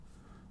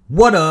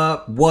What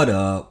up,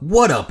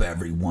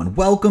 everyone?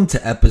 Welcome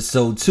to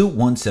episode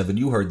 217.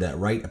 You heard that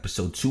right,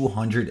 episode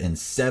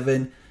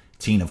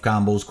 217 of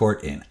Combo's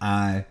Court, and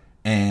I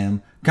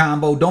am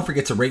Combo. Don't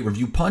forget to rate,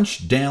 review,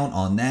 punch down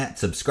on that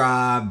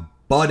subscribe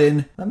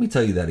button. Let me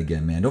tell you that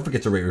again, man. Don't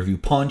forget to rate, review,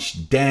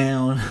 punch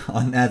down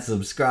on that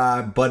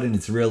subscribe button.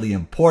 It's really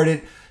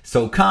important.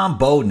 So,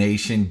 Combo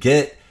Nation,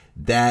 get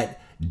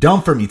that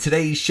done for me.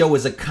 Today's show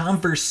is a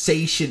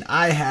conversation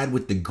I had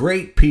with the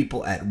great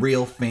people at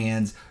Real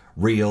Fans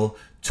Real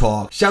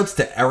Talk. Shouts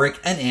to Eric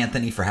and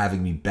Anthony for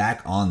having me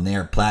back on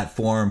their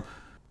platform.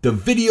 The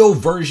video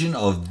version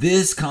of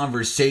this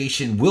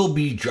conversation will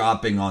be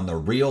dropping on the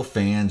Real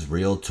Fans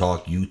Real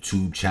Talk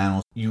YouTube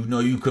channel. You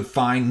know you could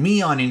find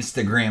me on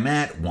Instagram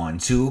at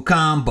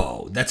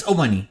 12combo. That's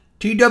O-Money,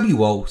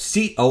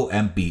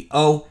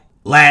 TWOCOMBO.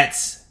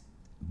 Let's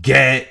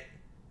get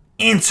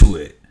into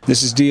it.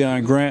 This is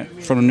Deion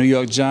Grant from the New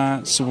York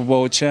Giants, Super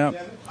Bowl champ,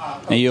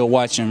 and you're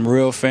watching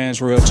Real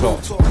Fans Real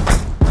Talk.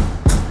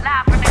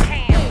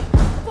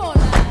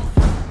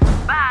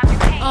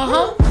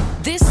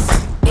 This is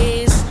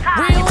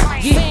Real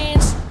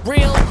Fans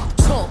Real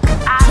Talk.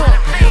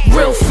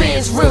 Real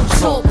Fans Real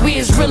Talk. We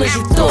as real as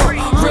you thought.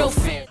 Real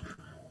Fans.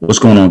 What's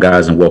going on,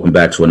 guys, and welcome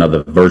back to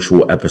another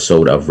virtual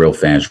episode of Real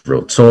Fans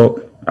Real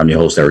Talk. I'm your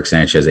host, Eric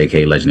Sanchez,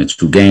 aka Legend in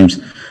 2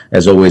 Games.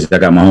 As always, I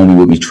got my homie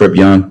with me, Trip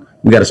Young.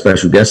 We got a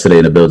special guest today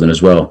in the building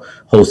as well,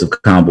 host of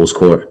Combo's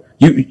Court.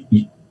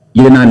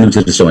 You're not new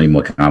to the show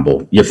anymore,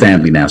 Combo. You're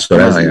family now, so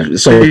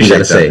that's so you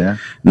gotta say. Yeah.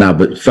 Nah,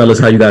 but fellas,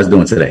 how you guys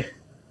doing today?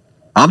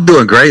 I'm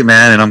doing great,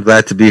 man, and I'm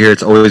glad to be here.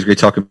 It's always great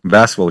talking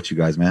basketball with you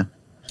guys, man.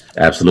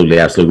 Absolutely.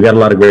 We got a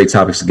lot of great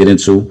topics to get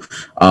into.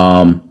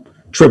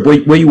 Trip,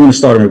 where you want to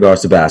start in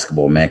regards to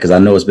basketball, man? Because I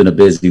know it's been a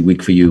busy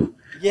week for you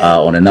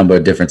on a number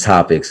of different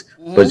topics.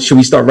 Mm-hmm. But should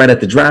we start right at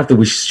the draft,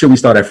 or should we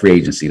start at free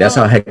agency? That's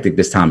how hectic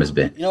this time has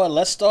been. You know what?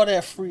 Let's start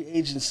at free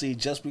agency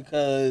just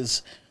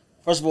because,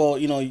 first of all,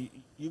 you know,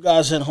 you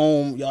guys at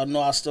home, y'all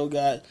know I still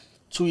got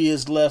 2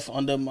 years left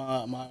under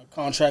my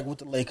contract with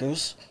the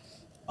Lakers.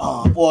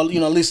 Or, you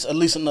know, at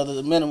least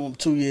another minimum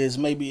 2 years.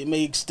 Maybe it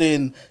may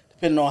extend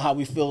depending on how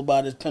we feel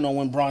about it, depending on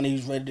when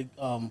Bronny's ready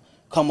to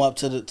come up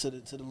to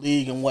the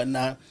league and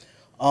whatnot.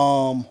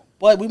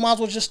 But we might as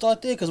well just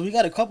start there because we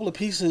got a couple of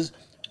pieces.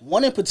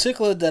 One in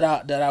particular that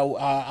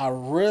I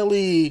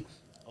really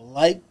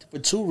liked for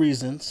 2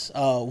 reasons.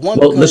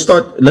 Let's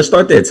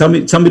start there. Tell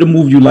me the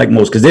move you like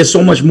most, because there's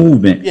so much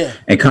movement. Yeah.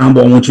 And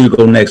Combo, I want you to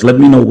go next. Let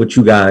me know what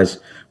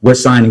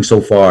signing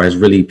so far has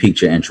really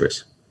piqued your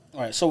interest.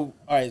 All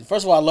right.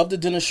 First of all, I love the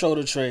Dennis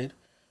Schroeder trade.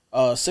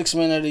 6th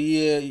Man of the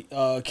Year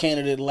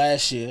candidate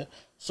last year.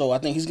 So I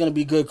think he's going to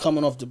be good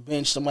coming off the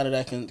bench. Somebody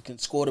that can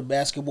score the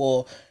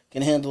basketball,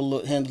 can handle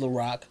the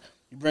rock.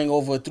 You bring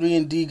over a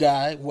 3-and-D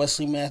guy,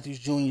 Wesley Matthews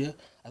Jr.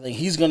 I think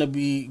he's going to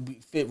be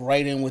fit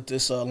right in with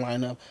this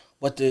lineup.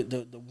 But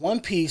the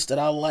one piece that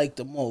I liked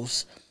the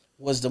most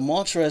was the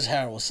Montrezl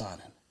Harrell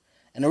signing.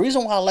 And the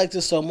reason why I liked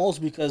this so most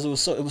because it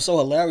was so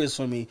hilarious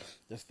for me,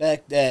 the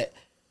fact that,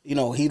 you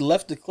know, he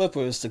left the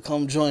Clippers to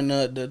come join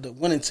the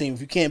winning team.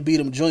 If you can't beat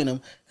them, join them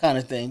kind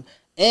of thing.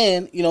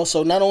 And, you know,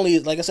 so not only,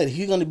 like I said,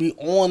 he's going to be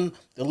on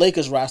the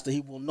Lakers roster,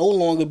 he will no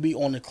longer be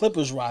on the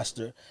Clippers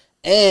roster.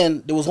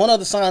 And there was one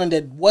other signing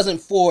that wasn't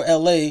for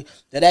L.A.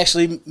 that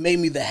actually made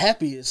me the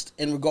happiest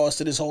in regards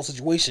to this whole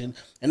situation,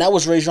 and that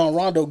was Rajon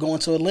Rondo going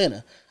to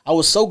Atlanta. I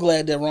was so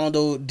glad that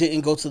Rondo didn't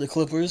go to the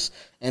Clippers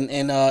and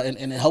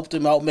it helped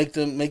him out, make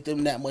them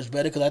that much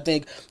better, because I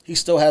think he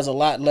still has a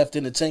lot left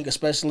in the tank,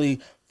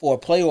 especially for a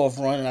playoff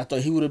run, and I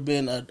thought he would have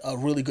been a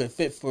really good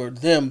fit for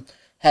them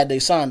had they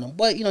signed him.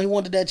 But, you know, he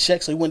wanted that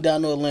check, so he went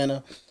down to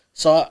Atlanta.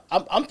 So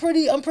I'm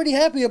pretty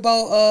happy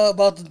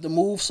about the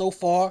move so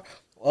far.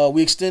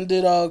 We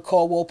extended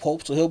Caldwell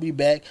Pope, so he'll be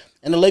back.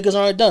 And the Lakers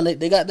aren't done.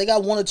 They got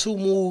 1 or 2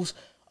 moves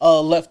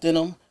left in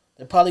them.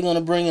 They're probably going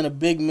to bring in a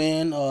big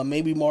man,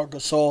 maybe Marc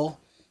Gasol.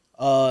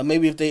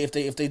 Maybe if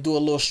they do a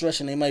little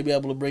stretching, they might be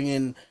able to bring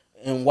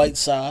in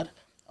Whiteside.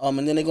 And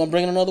then they're going to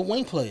bring in another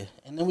wing player.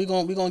 And then we're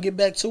gonna get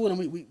back to it, and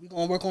we're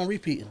going to work on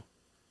repeating.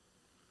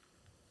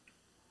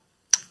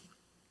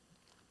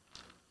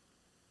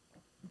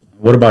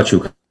 What about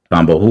you,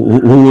 Combo?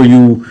 Who were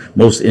you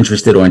most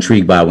interested or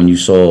intrigued by when you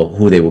saw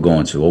who they were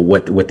going to, or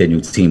what their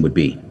new team would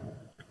be?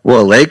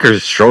 Well,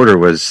 Lakers Schroeder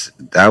was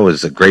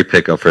a great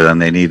pickup for them.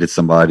 They needed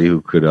somebody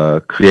who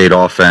could create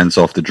offense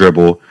off the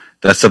dribble.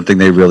 That's something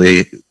they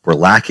really were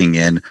lacking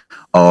in.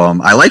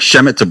 I like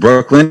Shemet to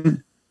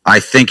Brooklyn. I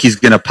think he's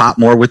going to pop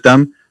more with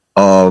them.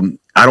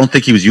 I don't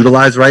think he was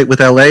utilized right with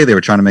LA. They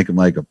were trying to make him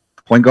like a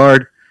point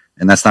guard,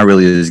 and that's not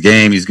really his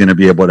game. He's going to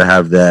be able to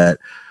have that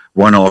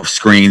run off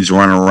screens,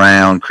 run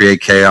around, create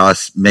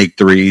chaos, make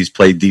threes,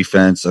 play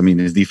defense. I mean,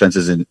 his defense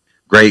isn't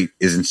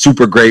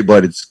super great,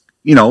 but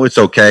it's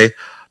okay.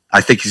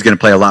 I think he's going to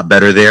play a lot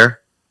better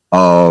there.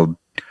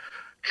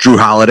 Drew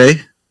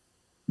Holiday,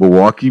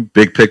 Milwaukee,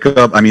 big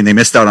pickup. I mean, they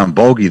missed out on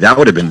Bogey. That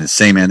would have been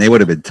insane, man. They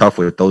would have been tough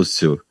with those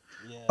two.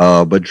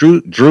 Yeah. But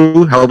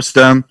Drew helps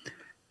them.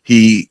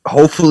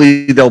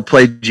 Hopefully they'll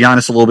play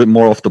Giannis a little bit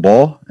more off the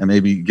ball and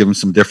maybe give him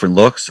some different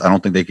looks. I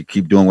don't think they could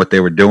keep doing what they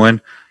were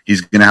doing.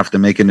 He's going to have to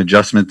make an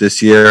adjustment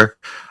this year.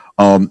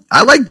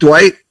 I like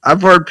Dwight.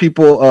 I've heard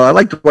people. I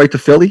like Dwight to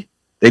Philly.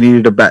 They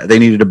needed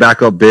a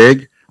backup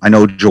big. I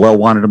know Joel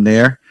wanted him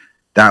there.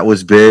 That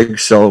was big.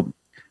 So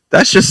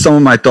that's just some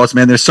of my thoughts,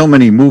 man. There's so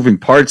many moving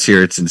parts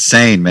here. It's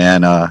insane,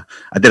 man. I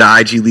did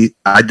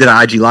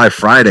an IG live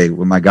Friday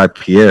with my guy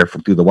Pierre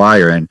from Through the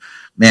Wire, and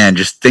man,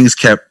 just things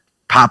kept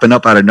popping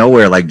up out of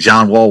nowhere, like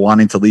John Wall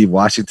wanting to leave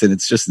Washington.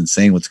 It's just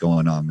insane what's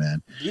going on,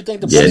 man. Do you think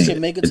the Bucks can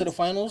make it to the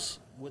finals?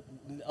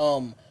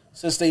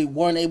 Since they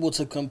weren't able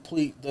to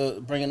complete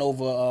the bringing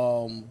over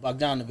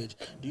Bogdanovich,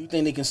 do you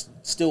think they can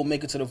still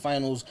make it to the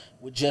finals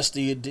with just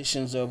the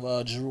additions of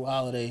Jrue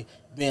Holiday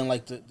being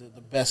like the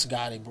best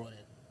guy they brought in?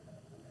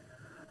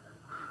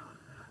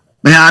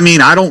 Man, I mean,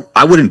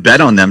 I wouldn't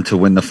bet on them to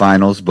win the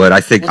finals, but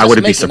I think I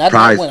wouldn't be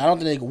surprised. I don't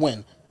think they could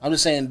win. I'm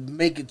just saying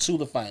make it to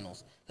the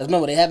finals. Because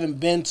remember, they haven't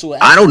been to.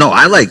 I don't know.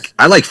 I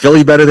like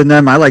Philly better than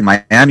them. I like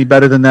Miami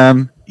better than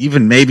them.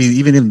 Even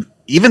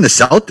the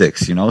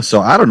Celtics, you know.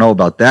 So I don't know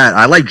about that.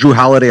 I like Jrue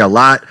Holiday a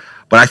lot,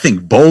 but I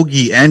think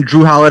Bogey and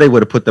Jrue Holiday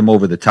would have put them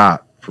over the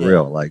top for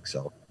real. Like,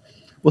 so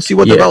we'll see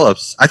what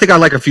develops. I think I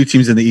like a few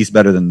teams in the East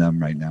better than them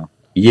right now.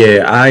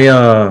 Yeah,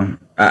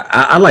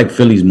 I like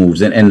Philly's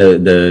moves, and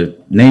the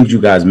names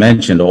you guys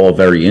mentioned are all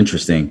very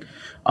interesting.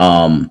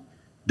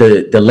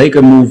 The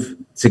Laker move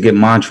to get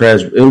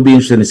Montrez, it'll be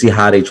interesting to see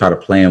how they try to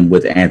play him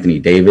with Anthony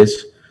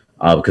Davis,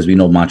 because we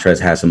know Montrez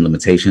has some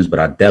limitations, but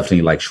I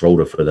definitely like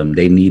Schroeder for them.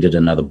 They needed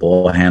another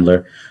ball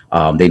handler.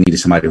 They needed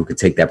somebody who could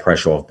take that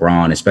pressure off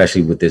Bron,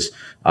 especially with this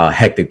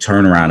hectic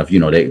turnaround of,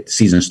 the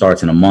season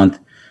starts in a month.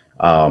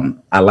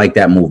 I like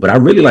that move, but I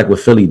really like what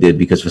Philly did,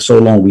 because for so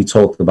long we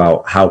talked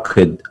about how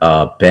could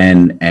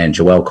Ben and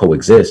Joel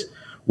coexist.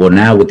 Well,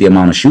 now with the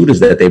amount of shooters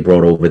that they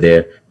brought over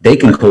there, they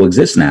can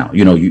coexist now.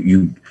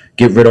 You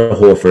get rid of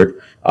Horford,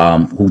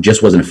 who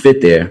just wasn't a fit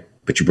there,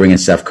 but you bring in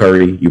Seth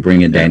Curry, you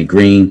bring in Danny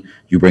Green,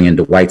 you bring in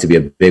Dwight to be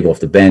a big off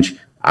the bench.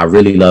 I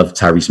really love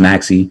Tyrese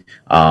Maxey.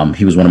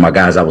 He was one of my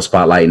guys I was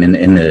spotlighting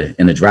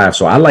in the draft.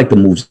 So I like the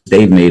moves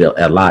they've made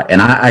a lot,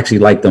 and I actually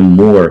like them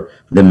more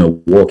than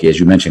Milwaukee, as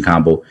you mentioned,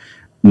 Combo.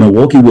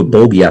 Milwaukee with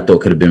Bogey, I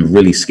thought could have been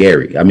really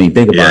scary. I mean,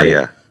 think about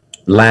it.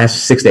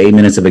 Last 6 to 8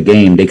 minutes of a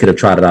game, they could have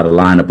trotted out a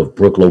lineup of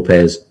Brook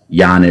Lopez,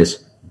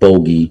 Giannis,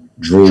 Bogey,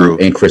 Drew,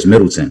 and Chris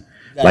Middleton.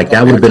 Like,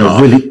 that would have been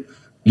a really...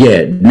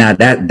 Yeah, now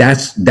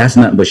that's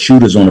nothing but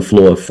shooters on the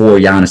floor for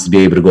Giannis to be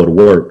able to go to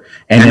work.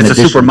 And it's a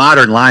super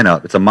modern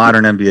lineup. It's a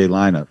modern NBA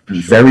lineup.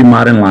 Very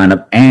modern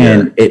lineup,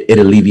 and it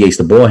alleviates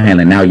the ball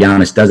handling. Now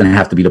Giannis doesn't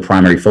have to be the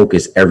primary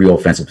focus every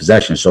offensive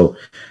possession. So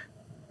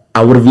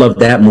I would have loved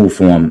that move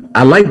for him.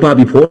 I like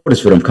Bobby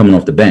Portis for them coming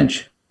off the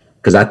bench,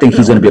 because I think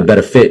he's going to be a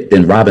better fit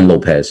than Robin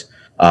Lopez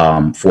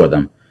for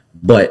them.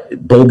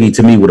 But Bogey,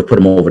 to me, would have put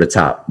him over the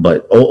top.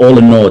 But all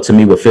in all, to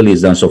me, what Philly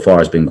has done so far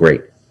has been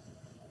great.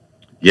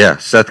 Yeah,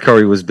 Seth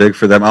Curry was big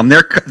for them.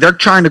 They're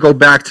trying to go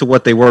back to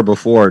what they were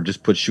before,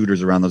 just put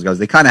shooters around those guys.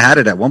 They kind of had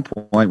it at one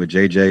point with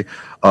JJ.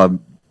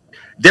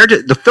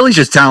 The Phillies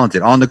just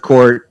talented on the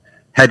court,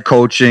 head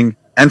coaching,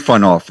 and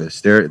front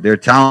office. They're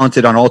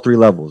talented on all three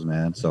levels,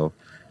 man. So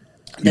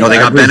they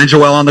got Ben and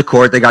Joel on the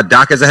court, they got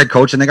Doc as a head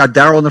coach, and they got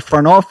Daryl in the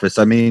front office.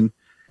 I mean,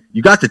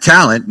 you got the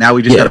talent. Now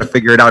we just got to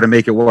figure it out and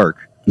make it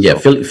work. Yeah,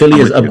 so, Philly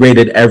has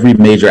upgraded every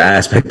major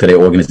aspect of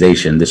their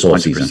organization this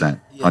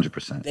offseason.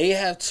 100%. They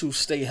have to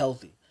stay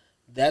healthy.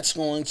 That's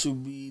going to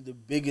be the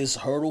biggest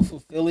hurdle for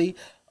Philly,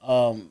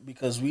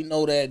 because we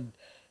know that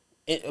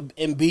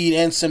Embiid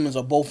and Simmons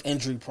are both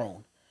injury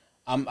prone.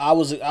 I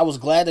was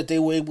glad that they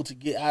were able to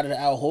get out of the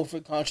Al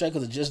Horford contract,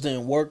 because it just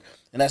didn't work.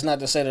 And that's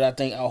not to say that I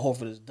think Al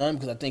Horford is done,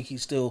 because I think he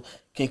still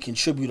can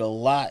contribute a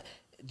lot.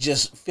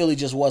 Just Philly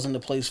just wasn't the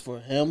place for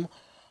him.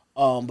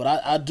 But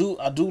I do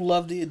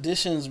love the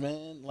additions,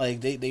 man.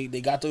 Like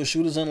they got those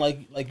shooters in,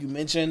 like you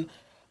mentioned.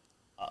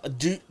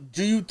 Do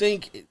you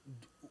think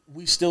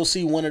we still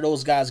see one of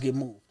those guys get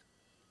moved,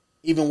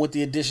 even with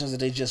the additions that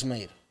they just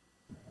made?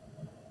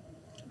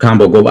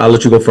 Combo, go. I'll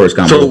let you go first,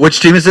 Combo. So which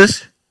team is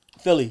this?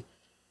 Philly.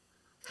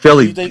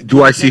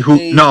 Do I see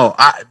who? No,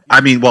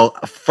 I mean, well,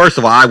 first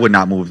of all, I would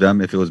not move them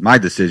if it was my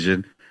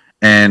decision.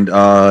 And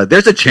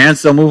there's a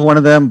chance they'll move one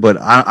of them, but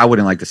I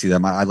wouldn't like to see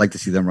them. I'd like to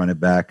see them run it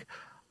back.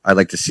 I'd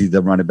like to see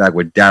them run it back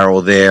with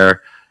Daryl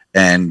there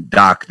and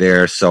Doc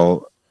there.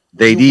 So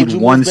they need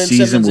one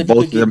season with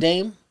both of them.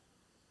 Dame?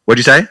 What'd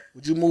you say?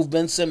 Would you move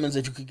Ben Simmons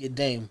if you could get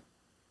Dame?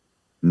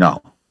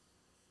 No,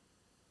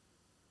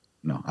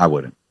 I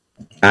wouldn't.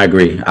 I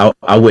agree.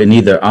 I wouldn't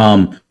either.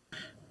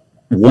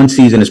 One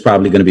season is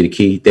probably going to be the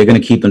key. They're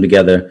going to keep them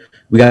together.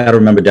 We got to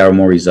remember Daryl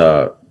Morey's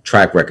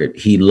track record.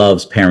 He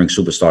loves pairing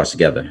superstars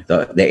together.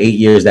 The 8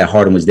 years that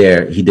Harden was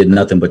there, he did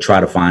nothing but try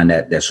to find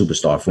that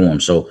superstar for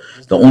him. So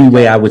the only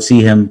way I would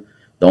see him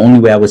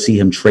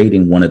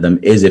trading one of them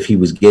is if he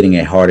was getting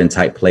a Harden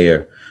type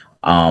player.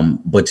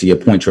 But to your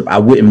point, Trip, I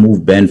wouldn't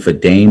move Ben for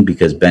Dame,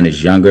 because Ben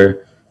is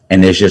younger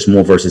and there's just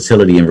more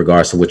versatility in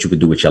regards to what you could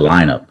do with your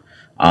lineup.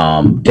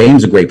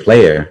 Dame's a great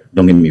player,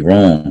 don't get me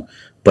wrong,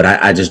 But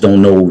I just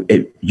don't know.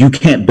 You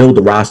can't build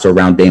the roster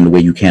around Dame the way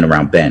you can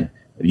around Ben.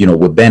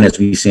 With Ben, as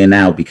we see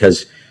now,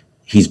 because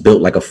he's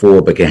built like a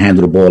 4 but can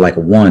handle the ball like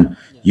a 1,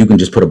 you can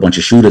just put a bunch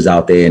of shooters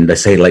out there and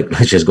let's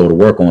just go to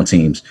work on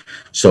teams.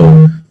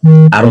 So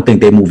I don't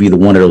think they move either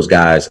one of those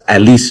guys,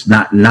 at least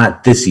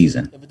not this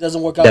season. If it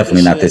doesn't work out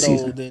definitely not this though,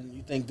 season. then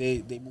you think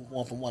they move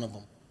on from one of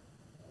them?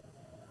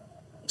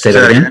 Say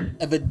that again?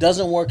 If it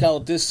doesn't work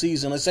out this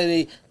season, let's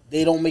say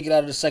they don't make it out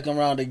of the second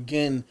round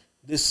again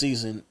this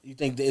season, you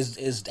think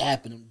is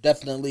happening?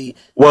 Definitely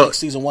next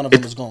season one of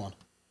them is gone.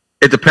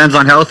 It depends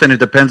on health and it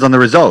depends on the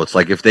results.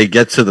 Like if they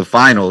get to the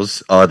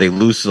finals, they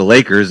lose to the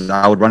Lakers,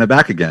 I would run it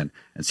back again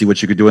and see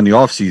what you could do in the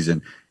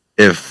offseason.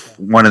 If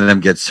one of them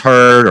gets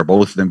hurt or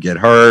both of them get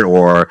hurt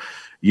or,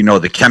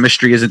 the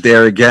chemistry isn't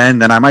there again,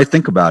 then I might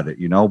think about it,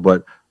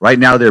 But right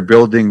now they're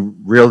building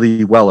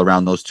really well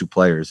around those two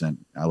players, and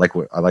I like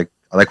what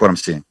I'm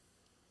seeing.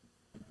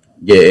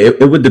 Yeah,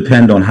 it would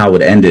depend on how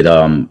it ended.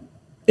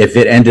 If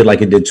it ended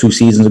like it did 2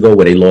 seasons ago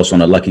where they lost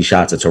on a lucky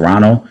shot to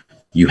Toronto,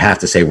 you have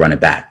to say run it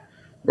back,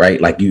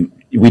 right? Like we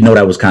know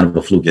that was kind of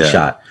a fluky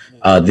shot.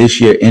 This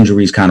year,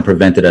 injuries kind of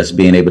prevented us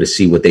being able to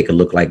see what they could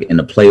look like in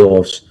the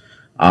playoffs.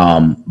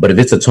 But if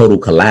it's a total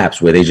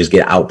collapse where they just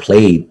get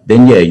outplayed,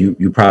 then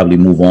you probably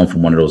move on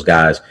from one of those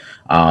guys.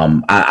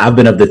 I've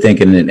been up to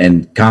thinking,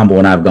 and Combo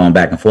and I have gone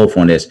back and forth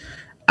on this.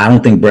 I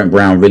don't think Brent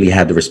Brown really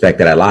had the respect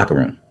of that locker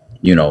room,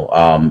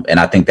 and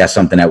I think that's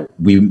something that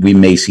we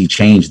may see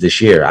change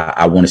this year.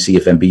 I want to see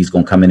if Embiid's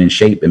going to come in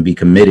shape and be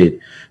committed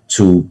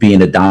to being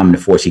the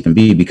dominant force he can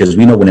be, because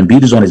we know when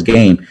Embiid is on his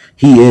game,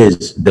 he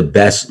is the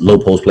best low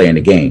post player in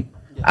the game.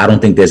 I don't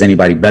think there's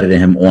anybody better than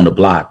him on the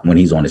block when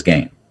he's on his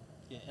game.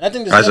 I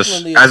think as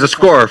a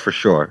scorer for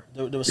sure.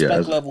 The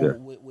respect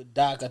level with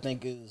Doc, I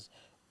think, is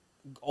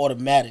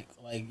automatic.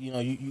 Like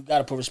you got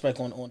to put respect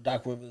on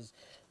Doc Rivers'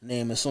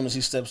 name as soon as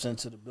he steps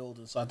into the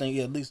building. So I think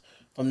at least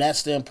from that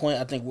standpoint,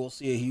 I think we'll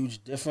see a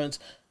huge difference.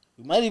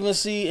 We might even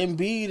see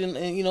Embiid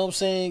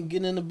and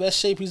getting in the best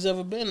shape he's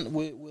ever been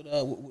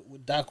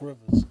with Doc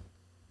Rivers.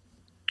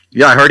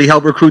 Yeah, I heard he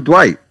helped recruit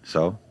Dwight,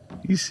 so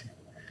he's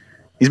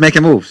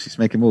making moves. He's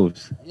making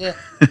moves. Yeah,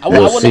 I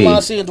wouldn't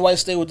mind seeing Dwight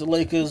stay with the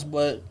Lakers,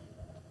 but.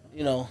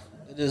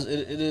 It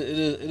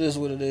is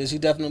what it is. He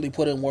definitely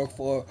put in work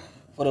for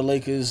the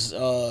Lakers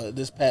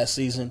this past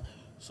season,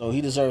 so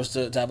he deserves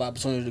to have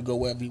opportunity to go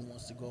wherever he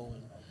wants to go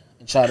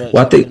and try to.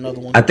 Well, get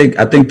another one. I think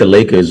the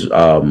Lakers,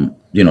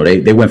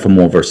 they went for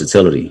more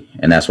versatility,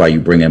 and that's why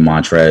you bring in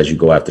Montrez, you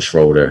go after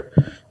Schroeder.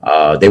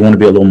 They want to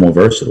be a little more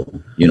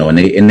versatile,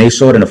 and they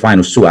saw it in the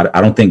finals too.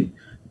 I don't think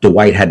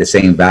Dwight had the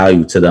same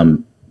value to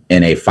them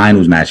in a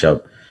finals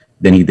matchup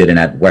than he did in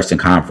that Western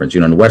Conference.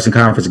 In the Western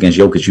Conference against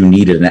Jokic, you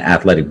needed an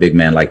athletic big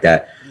man like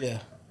that. Yeah.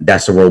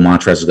 That's the role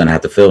Montrez is going to have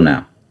to fill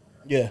now.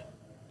 Yeah.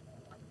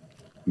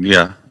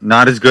 Yeah.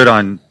 Not as good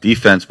on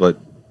defense, but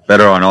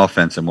better on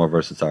offense and more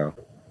versatile.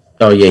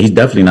 Oh, yeah. He's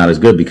definitely not as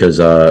good because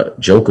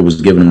Joker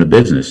was giving him the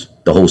business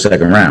the whole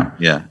second round.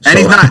 Yeah.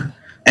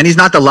 And he's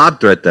not the lob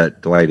threat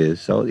that Dwight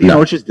is. So,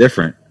 it's just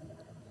different.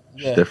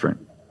 It's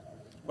different.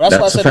 Well, that's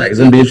why I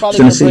said they're probably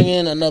going to bring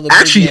in another.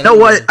 Actually, you know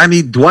what? I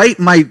mean, Dwight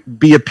might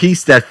be a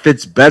piece that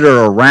fits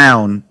better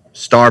around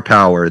star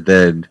power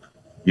than,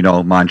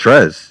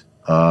 Montrez.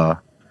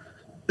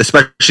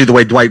 Especially the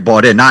way Dwight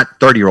bought in, not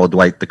 30-year-old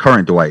Dwight, the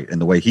current Dwight, and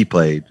the way he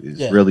played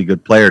is a really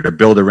good player to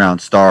build around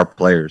star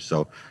players.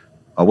 So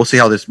we'll see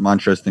how this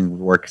Montrez thing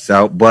works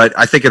out. But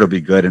I think it'll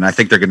be good, and I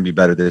think they're going to be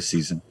better this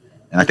season.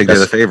 And I think they're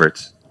the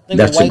favorites.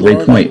 That's a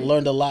great point.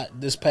 Learned a lot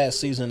this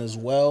past season as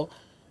well.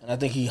 And I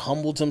think he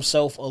humbled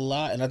himself a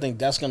lot, and I think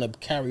that's going to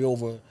carry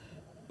over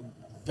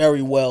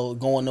very well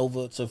going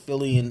over to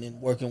Philly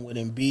and working with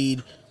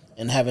Embiid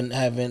and having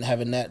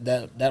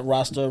that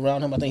roster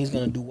around him. I think he's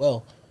going to do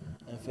well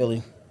in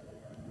Philly.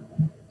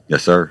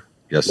 Yes, sir.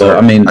 Yes, sir. Well,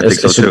 I mean, think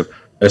so too.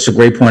 That's a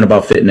great point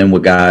about fitting in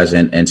with guys.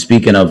 And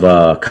speaking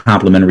of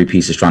complementary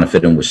pieces trying to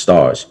fit in with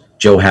stars,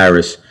 Joe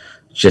Harris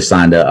just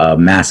signed a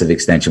massive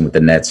extension with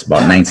the Nets,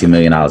 about $19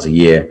 million a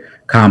year.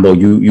 Combo,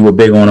 you were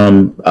big on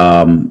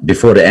him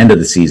before the end of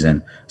the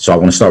season, so I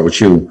want to start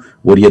with you.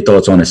 What are your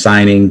thoughts on the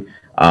signing,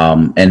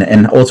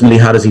 and ultimately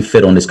how does he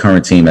fit on this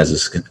current team as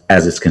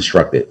it's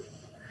constructed?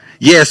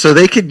 Yeah, so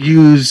they could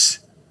use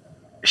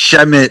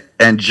Shemet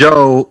and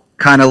Joe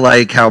kind of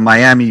like how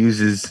Miami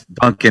uses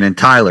Duncan and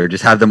Tyler,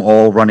 just have them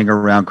all running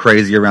around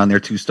crazy around their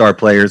 2-star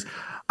players.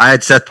 I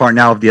had Seth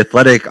Partnow of The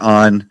Athletic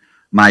on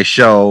my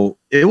show.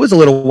 It was a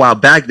little while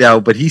back now,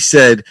 but he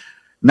said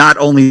not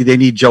only they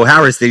need Joe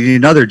Harris, they need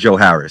another Joe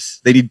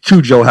Harris. They need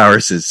 2 Joe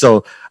Harrises.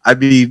 So, I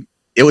mean,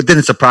 it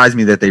didn't surprise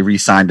me that they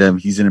re-signed him.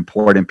 He's an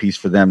important piece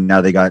for them.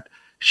 Now they got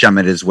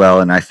Shemet as well,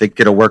 and I think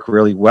it'll work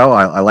really well.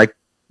 I like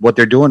what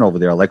they're doing over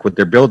there. I like what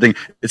they're building.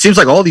 It seems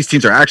like all these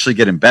teams are actually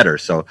getting better,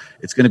 so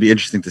it's going to be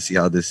interesting to see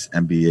how this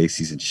NBA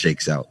season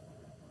shakes out.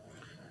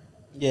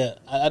 Yeah,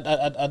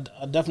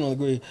 I definitely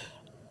agree.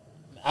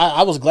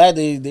 I was glad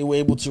they were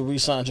able to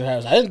re-sign Joe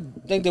Harris. I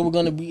didn't think they were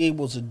going to be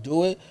able to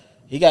do it.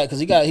 He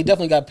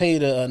definitely got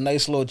paid a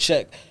nice little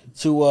check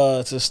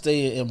to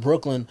stay in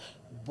Brooklyn.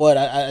 But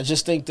I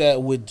just think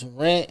that with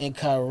Durant and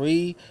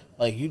Kyrie,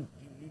 like you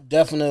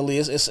definitely,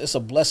 it's a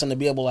blessing to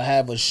be able to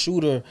have a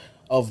shooter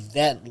of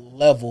that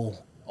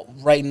level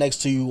right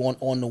next to you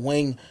on the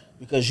wing,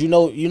 because you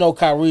know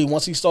Kyrie,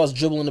 once he starts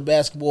dribbling the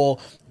basketball,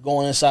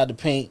 going inside the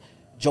paint,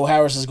 Joe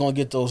Harris is going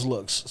to get those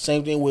looks.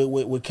 Same thing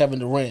with Kevin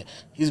Durant.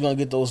 He's going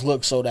to get those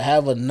looks. So to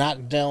have a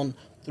knockdown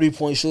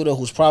three-point shooter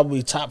who's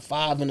probably top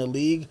 5 in the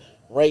league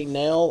right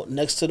now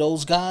next to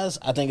those guys,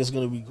 I think it's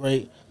going to be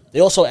great. They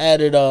also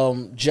added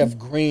Jeff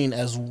Green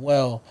as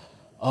well.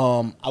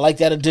 I like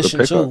that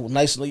addition too.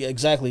 Nicely,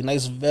 exactly.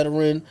 Nice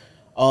veteran.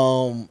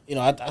 And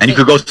you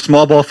could go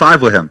small ball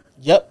 5 with him.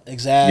 Yep,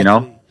 exactly. You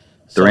know,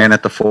 Durant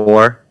at the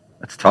 4.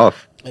 That's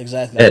tough.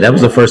 Exactly. Yeah, that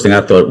was the first thing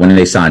I thought when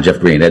they signed Jeff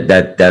Green.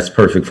 That's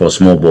perfect for a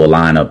small ball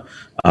lineup,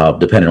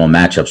 depending on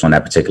matchups on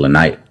that particular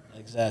night.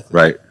 Exactly.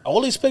 Right. All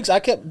these picks, I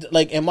kept,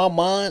 like, in my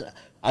mind,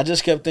 I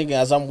just kept thinking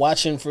as I'm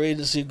watching free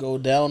agency go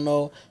down,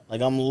 though,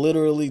 like,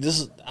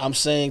 I'm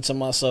saying to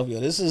myself,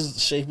 this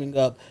is shaping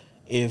up,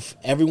 if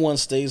everyone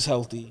stays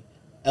healthy,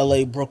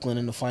 LA, Brooklyn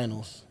in the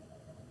finals.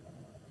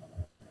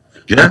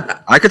 Yeah,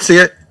 I could see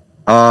it.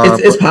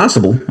 It's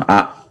possible.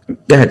 Go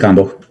ahead,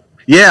 Combo.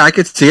 Yeah, I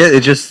could see it.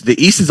 It's just the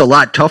East is a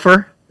lot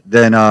tougher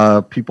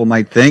than people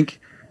might think.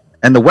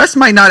 And the West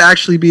might not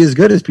actually be as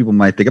good as people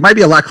might think. It might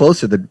be a lot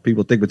closer than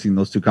people think between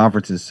those two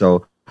conferences.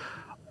 So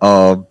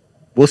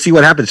we'll see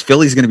what happens.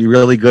 Philly's going to be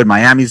really good.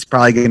 Miami's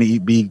probably going to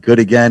be good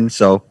again.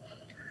 So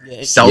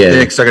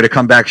Celtics are going to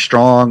come back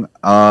strong.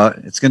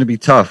 It's going to be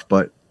tough.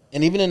 But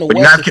and even in the when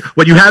West,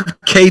 you have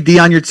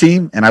KD on your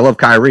team, and I love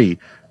Kyrie.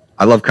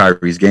 I love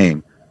Kyrie's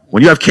game.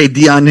 When you have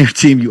KD on your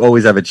team, you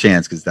always have a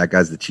chance because that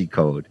guy's the cheat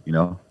code, you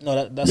know?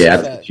 No, that's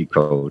the cheat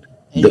code.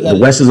 The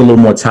West is a little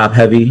more top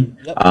heavy,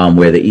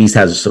 where the East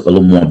has a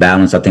little more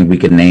balance. I think we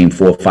could name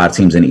 4 or 5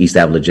 teams in the East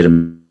that have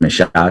legitimate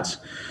shots.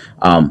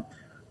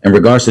 In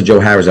regards to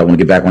Joe Harris, I want to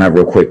get back on that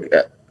real quick.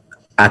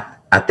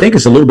 I think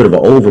it's a little bit of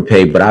an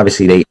overpay, but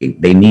obviously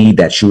they need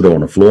that shooter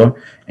on the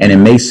floor, and it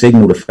may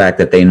signal the fact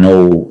that they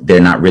know they're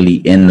not really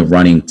in the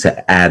running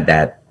to add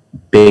that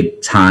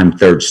big time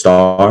third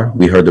star.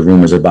 We heard the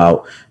rumors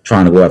about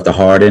trying to go after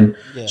Harden.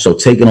 Yeah. So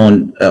taking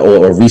on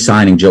or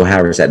re-signing Joe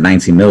Harris at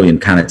 $19 million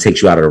kind of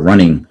takes you out of the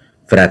running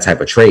for that type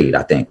of trade,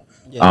 I think.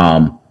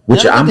 Yeah.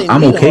 Which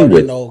I'm okay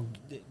with.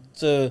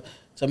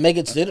 To make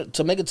it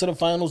to the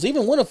finals,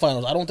 even win the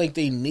finals, I don't think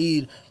they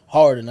need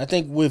Harden. I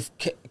think with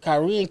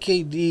Kyrie and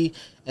KD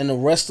and the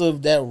rest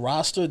of that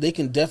roster, they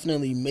can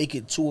definitely make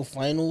it to a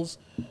finals.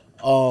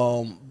 You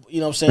know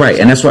what I'm saying? Right,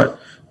 and that's what.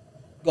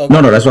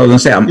 No, that's what I was gonna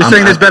say. You're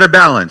saying there's better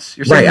balance.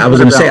 Right. I was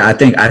gonna say. I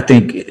think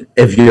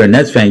if you're a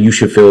Nets fan, you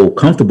should feel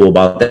comfortable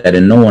about that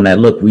and knowing that.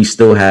 Look, we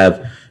still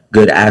have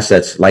good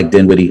assets like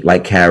Dinwiddie,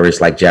 like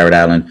Harris, like Jared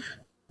Allen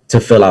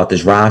to fill out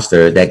this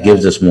roster that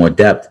gives us more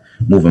depth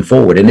moving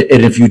forward. And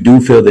if you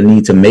do feel the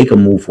need to make a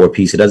move for a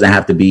piece, it doesn't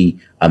have to be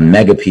a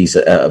mega piece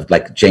of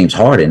like James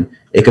Harden.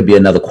 It could be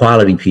another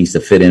quality piece to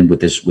fit in with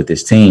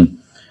this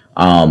team.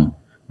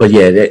 But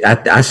yeah,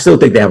 I still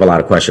think they have a lot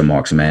of question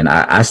marks, man.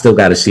 I still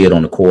got to see it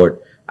on the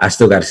court. I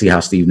still got to see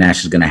how Steve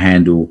Nash is going to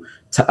handle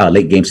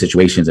late game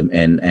situations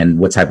and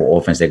what type of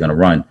offense they're going to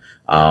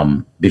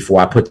run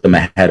before I put them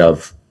ahead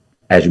of,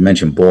 as you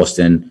mentioned,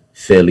 Boston,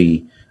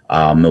 Philly,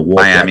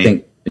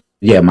 Milwaukee.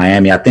 Miami.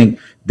 Miami. I think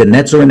the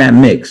Nets are in that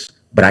mix,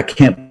 but I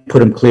can't put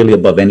them clearly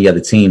above any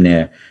other team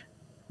there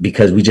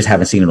because we just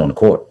haven't seen it on the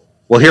court.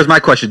 Well, here's my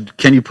question.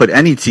 Can you put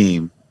any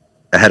team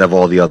ahead of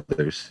all the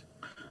others?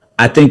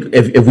 I think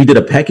if we did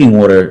a pecking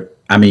order,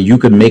 I mean, you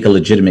could make a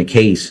legitimate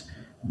case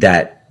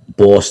that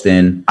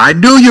Boston. I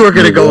knew you were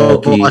going to go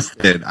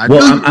Boston. I'm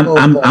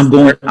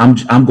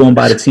going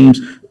by the teams.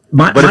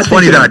 But it's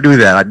funny that I do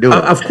that. I do it.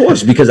 Of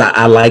course, because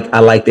I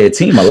like their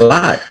team a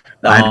lot.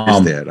 I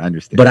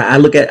understand. But I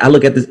look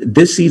at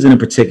this season in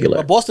particular.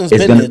 But Boston's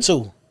been there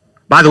too.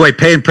 By the way,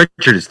 Payton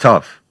Pritchard is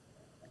tough.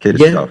 Kid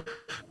is tough.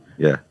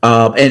 Yeah.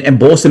 And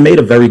Boston made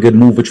a very good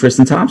move with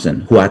Tristan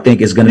Thompson, who I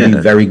think is going to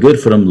be very good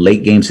for them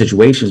late game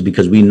situations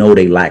because we know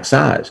they lack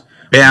size.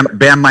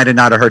 Bam might have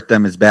not hurt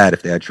them as bad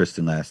if they had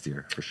Tristan last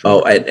year, for sure.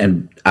 Oh,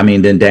 and I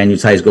mean, then Daniel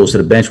Tice goes to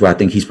the bench where I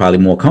think he's probably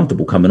more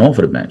comfortable coming off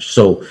of the bench.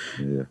 So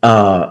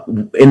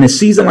in a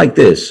season like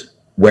this,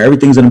 where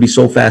everything's going to be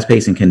so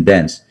fast-paced and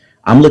condensed,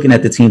 I'm looking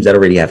at the teams that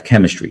already have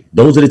chemistry.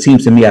 Those are the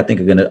teams to me I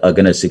think are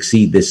gonna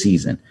succeed this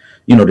season.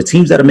 You know, the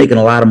teams that are making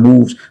a lot of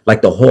moves,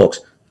 like the Hawks,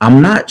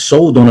 I'm not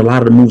sold on a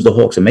lot of the moves the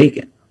Hawks are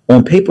making.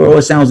 On paper,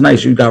 it sounds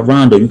nice. You got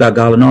Rondo, you got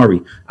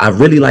Gallinari. I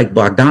really like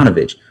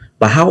Bogdanovich.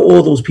 But how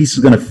all those pieces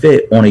are going to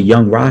fit on a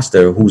young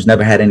roster who's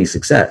never had any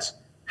success?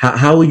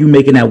 How are you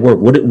making that work?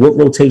 What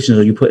rotations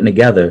are you putting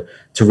together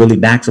to really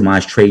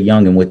maximize Trae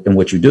Young and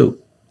what you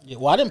do? Yeah,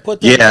 well, I didn't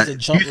put that as a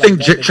jump. You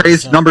think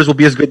Trae's numbers will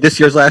be as good this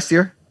year as last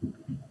year?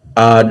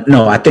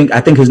 No, I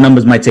think his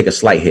numbers might take a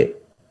slight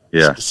hit.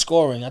 Yeah,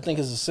 scoring. I think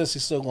his assists,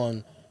 he's still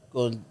going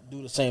to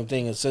do the same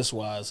thing assist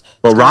wise.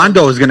 Well,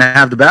 Rondo is going to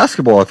have the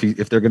basketball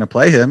if they're going to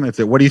play him.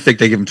 What do you think?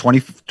 They give him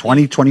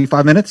 20,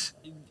 25 minutes?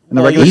 in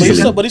the regular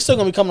season. But he's still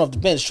going to be coming off the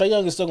bench. Trae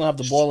Young is still going to have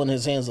the ball in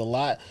his hands a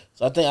lot.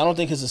 So I don't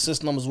think his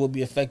assist numbers will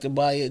be affected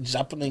by it.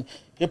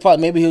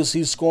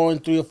 He's scoring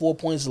 3 or 4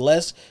 points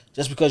less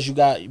just because you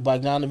got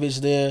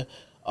Bogdanovich there.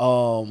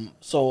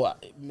 So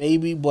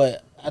maybe,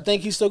 but I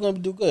think he's still going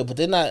to do good. But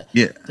they're not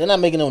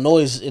making no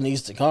noise in the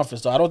Eastern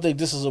Conference. So I don't think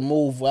this is a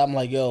move where I'm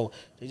like, yo,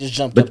 they just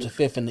jumped up to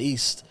 5th in the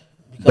East.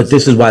 But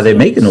this is why they're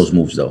making those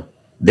moves, though.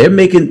 They're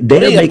making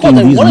these moves.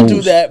 They want to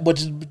do that,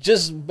 but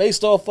just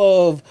based off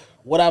of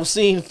what I've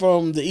seen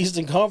from the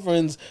Eastern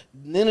Conference,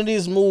 none of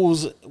these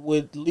moves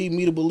would lead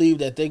me to believe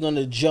that they're going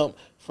to jump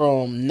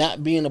from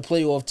not being a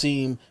playoff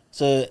team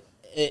to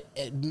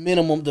at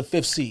minimum the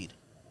 5th seed.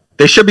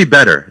 They should be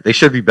better.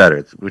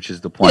 Which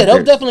is the point. Yeah,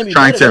 they'll definitely be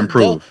trying better. to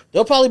improve.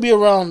 They'll probably be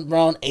around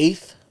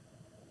 8th.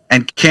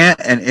 And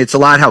it's a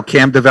lot how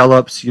Cam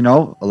develops. A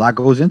lot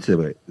goes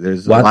into it.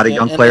 There's a lot of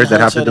young players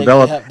that have to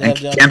develop. And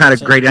Cam had a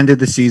great end of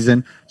the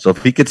season. So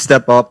if he could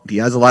step up, he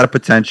has a lot of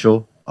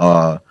potential.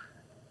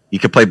 He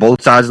could play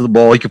both sides of the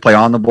ball. He could play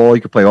on the ball.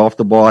 He could play off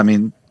the ball. I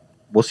mean,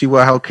 we'll see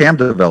how Cam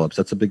develops.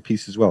 That's a big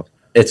piece as well.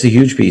 It's a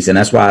huge piece, and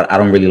that's why I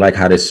don't really like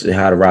how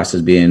the roster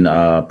is being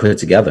put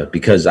together,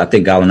 because I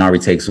think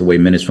Gallinari takes away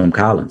minutes from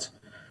Collins.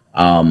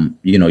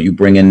 You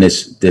bring in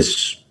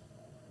this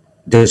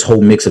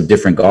whole mix of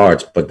different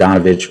guards,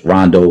 Bogdanovich,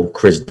 Rondo,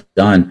 Chris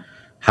Dunn.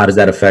 How does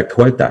that affect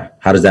Huerta?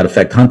 How does that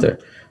affect Hunter?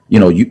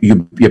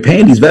 You're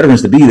paying these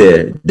veterans to be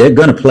there. They're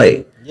gonna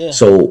play. Yeah.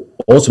 So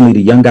ultimately,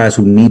 the young guys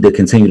who need to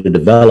continue to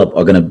develop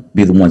are going to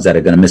be the ones that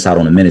are going to miss out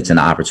on the minutes and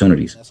the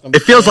opportunities.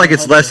 It feels like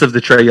it's less of the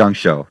Trae Young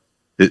show.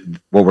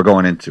 What we're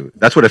going into.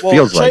 That's what it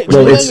feels like.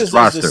 Trae Young is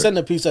the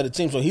centerpiece of the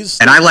team. So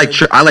I like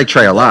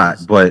Trae a lot,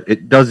 but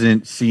it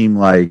doesn't seem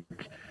like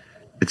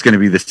it's going to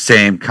be the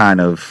same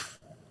kind of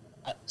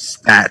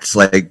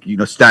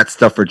stats, stat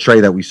stuff for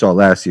Trae that we saw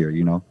last year.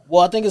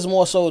 Well, I think it's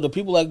more so the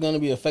people that are going to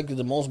be affected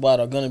the most by it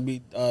are going to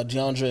be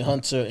DeAndre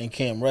Hunter and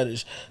Cam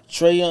Reddish.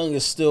 Trae Young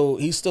is still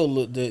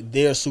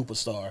their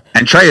superstar.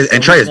 And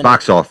Trae is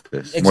box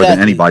office more than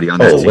anybody on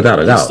that team. Without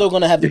a doubt. He's still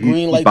going to have the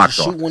green light to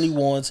shoot when he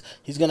wants.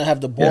 He's going to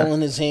have the ball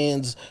in his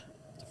hands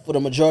for the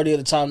majority of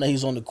the time that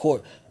he's on the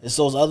court. It's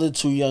those other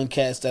 2 young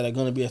cats that are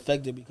going to be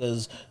affected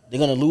because they're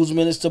going to lose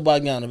minutes to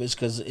Bogdanovich,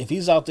 because if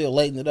he's out there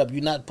lighting it up,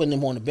 you're not putting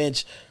him on the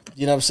bench,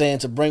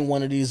 to bring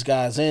one of these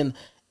guys in.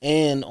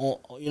 And,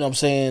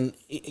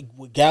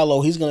 with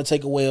Gallo, he's going to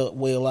take away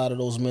a lot of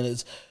those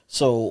minutes.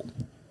 So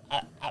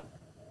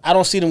I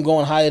don't see them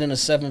going higher than a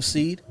 7th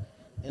seed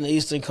in the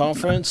Eastern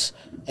Conference.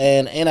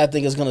 And I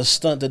think it's going to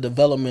stunt the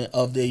development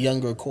of their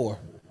younger core.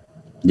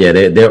 Yeah,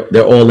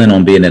 they're all in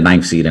on being the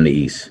 9th seed in the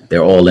East.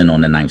 They're all in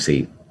on the 9th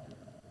seed.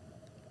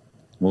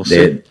 We'll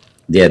see.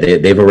 Yeah,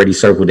 they've already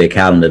circled their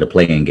calendar to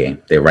play in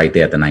game. They're right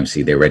there at the 9th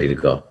seed. They're ready to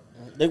go.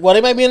 They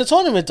might be in the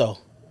tournament, though.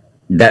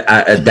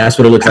 That's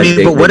what it looks like.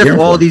 But what if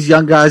all these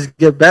young guys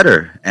get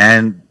better?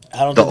 And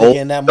I don't think they're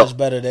getting that much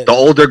better. The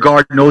older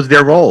guard knows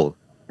their role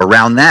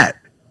around that.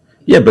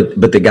 Yeah, but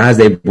the guys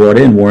they brought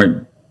in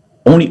weren't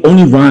only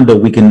Rondo.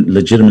 We can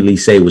legitimately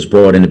say was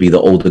brought in to be the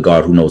older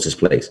guard who knows his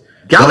place.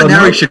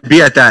 Gallinari should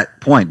be at that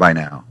point by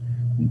now.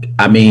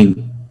 I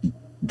mean,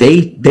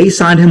 they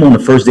signed him on the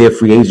first day of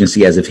free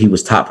agency as if he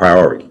was top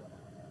priority.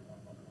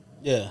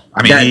 Yeah,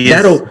 I mean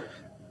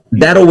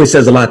that always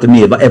says a lot to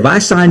me. If I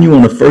sign you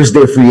on the first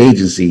day of free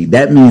agency,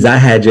 that means I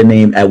had your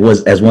name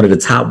as one of the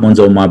top ones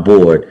on my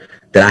board,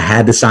 that I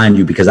had to sign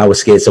you because I was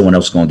scared someone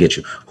else was going to get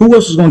you. Who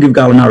else was going to give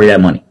Gallinari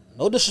that money?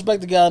 No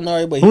disrespect to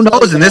Gallinari, but who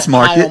knows in this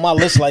market? On my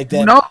list like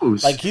that. Who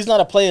knows? Like, he's not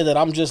a player that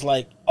I'm just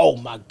like, oh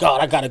my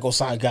God, I got to go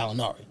sign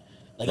Gallinari.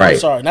 Like, right. I'm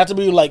sorry, not to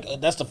be like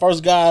that's the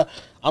first guy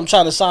I'm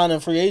trying to sign in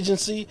free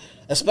agency.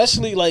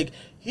 Especially like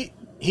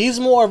he's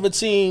more of a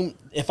team.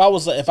 If I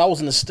was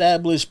an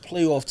established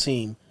playoff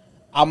team,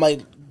 I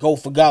might go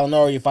for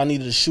Gallinari if I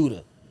needed a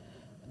shooter.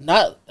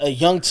 Not a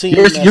young team.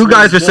 You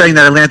guys are saying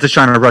that Atlanta's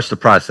trying to rush the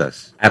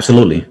process.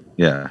 Absolutely.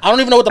 Yeah. I don't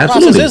even know what the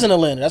process is in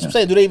Atlanta. That's what I'm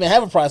saying. Do they even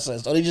have a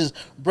process? Are they just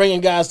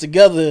bringing guys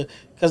together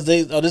because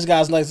this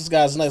guy's nice,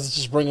 let's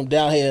just bring them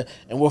down here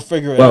and we'll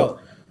figure it out.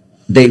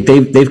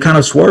 They've kind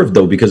of swerved,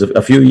 though, because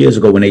a few years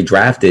ago when they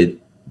drafted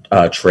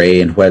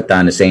Trae and Huerta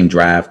in the same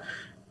draft,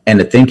 and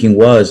the thinking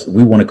was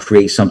we want to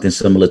create something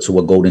similar to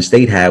what Golden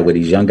State had, where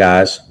these young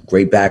guys,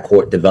 great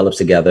backcourt, develops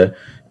together.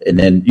 And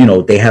then,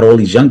 they had all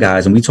these young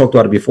guys, and we talked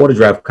about it before the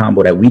draft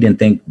combo that we didn't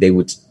think they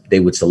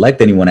would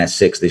select anyone at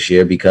 6 this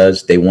year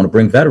because they want to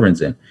bring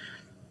veterans in.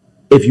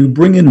 If you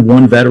bring in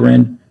 1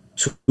 veteran,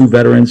 2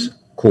 veterans,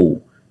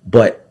 cool.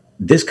 But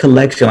this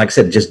collection, like I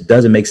said, just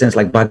doesn't make sense.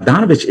 Like,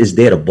 Bogdanovich is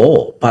there to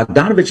ball.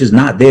 Bogdanovich is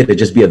not there to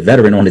just be a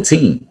veteran on the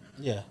team.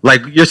 Yeah.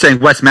 Like you're saying,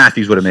 Wes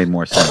Matthews would have made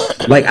more sense.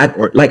 I'm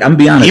gonna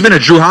be honest. Even a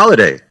Drew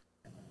Holiday.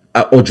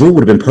 Or Drew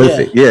would have been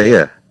perfect.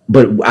 Yeah.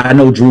 But I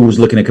know Drew was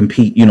looking to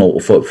compete,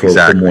 for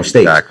more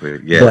states.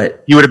 Exactly. Yeah.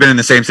 But he would have been in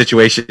the same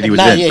situation he was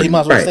in. Yeah, he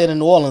might as well stay in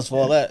New Orleans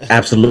for all that.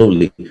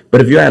 Absolutely.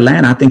 But if you're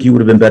Atlanta, I think you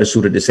would have been better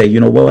suited to say, you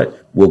know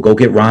what, we'll go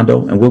get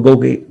Rondo and we'll go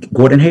get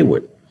Gordon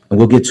Hayward. And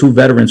we'll get 2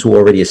 veterans who are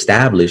already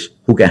established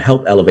who can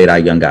help elevate our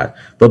young guys.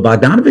 But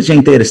Bogdanovich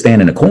ain't there to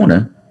stand in the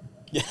corner.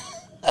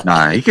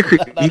 Nah, he could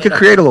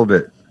create a little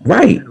bit.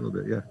 Right. A little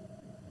bit, yeah.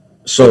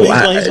 So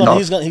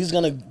he's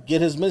gonna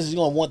get his minutes. He's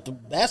gonna want the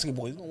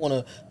basketball. He's gonna want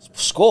to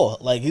score.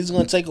 Like he's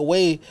gonna take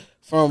away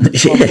from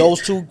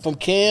those two, from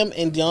Cam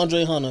and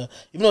DeAndre Hunter.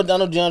 Even though I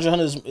know DeAndre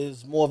Hunter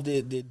is more of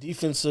the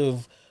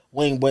defensive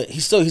wing, but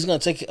he's gonna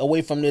take it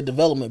away from their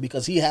development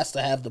because he has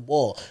to have the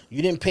ball.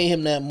 You didn't pay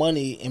him that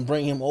money and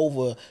bring him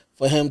over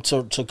for him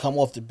to come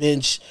off the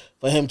bench,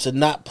 for him to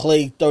not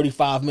play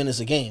 35 minutes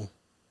a game.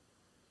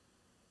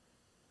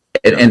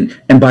 And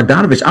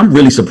Bogdanovich, I'm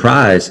really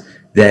surprised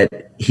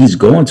that he's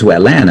going to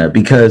Atlanta,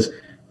 because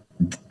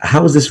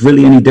how is this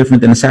really any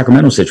different than the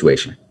Sacramento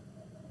situation?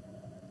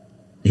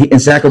 In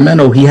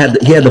Sacramento, he had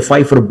to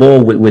fight for the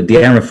ball with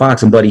De'Aaron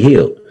Fox and Buddy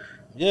Hield.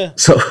 Yeah,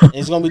 so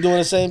he's gonna be doing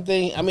the same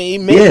thing. I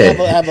mean, he may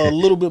have a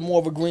little bit more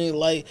of a green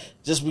light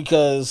just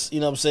because, you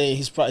know what I'm saying,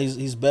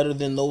 he's better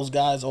than those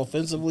guys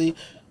offensively,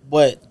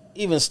 but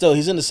even still,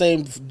 he's in the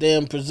same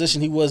damn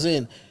position he was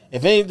in.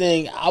 If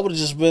anything, I would have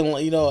just been,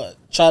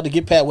 tried to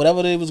get past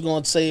whatever they was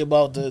going to say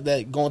about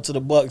that going to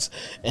the Bucks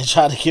and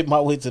try to get my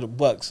way to the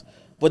Bucks.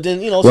 But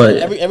then,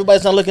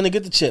 everybody's not looking to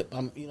get the chip.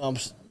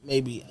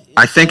 Maybe.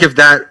 I think if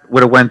that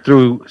would have went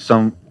through,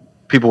 some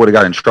people would have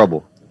got in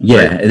trouble.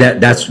 Yeah,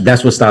 right? that's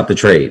what stopped the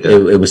trade.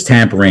 Yeah. It was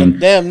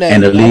tampering, and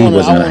the league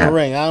wasn't going to have.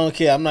 Ring. I don't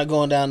care. I'm not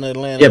going down to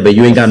Atlanta. Yeah, but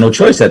you ain't got no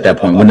choice at that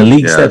point. When the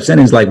league steps in,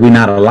 it's like, we're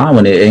not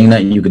allowing it. Ain't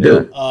nothing you could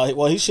do.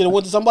 Well, he should have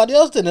went to somebody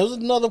else then. There was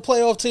another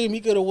playoff team he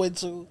could have went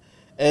to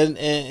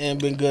and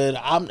been good.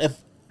 I'd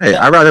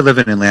rather live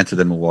in Atlanta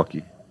than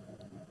Milwaukee.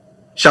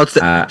 Shouts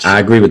to I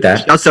agree with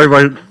that. Shouts to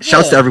everybody.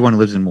 Shouts to everyone who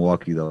lives in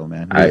Milwaukee, though,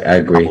 man. I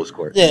agree.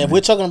 Yeah, if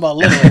we're talking about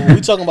living,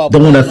 we're talking about.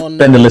 Don't want to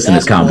offend the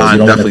listeners'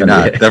 comments. Definitely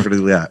not.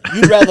 Definitely not.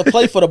 You'd rather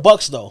play for the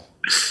Bucks, though.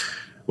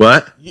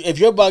 What? If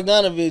you're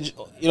Bogdanovich, you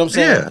know what I'm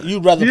saying? Yeah.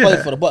 You'd rather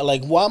play for the Bucks.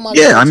 Like, why am I?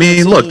 Yeah, I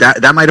mean, look,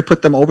 that might have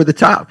put them over the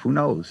top. Who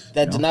knows?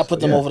 That did not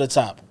put them over the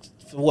top.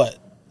 For what?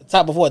 The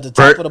top of what? The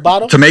top or the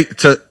bottom?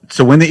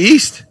 To win the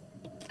East.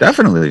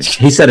 Definitely.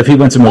 He said if he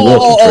went to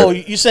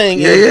Milwaukee. You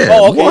saying? Yeah.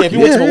 Oh, okay. Milwaukee, if he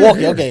went to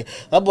Milwaukee, okay.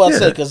 That's what I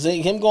said, because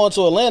him going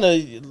to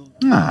Atlanta.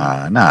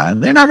 Nah,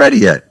 they're not ready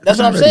yet. That's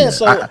what I'm saying. Yet.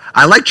 So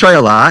I like Trey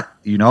a lot,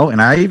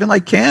 and I even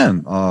like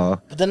Cam.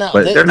 But they're not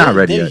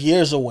ready yet. They're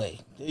years away.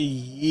 They're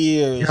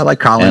years. Yeah, I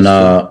like Collins.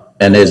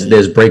 And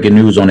there's breaking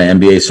news on the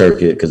NBA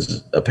circuit,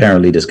 because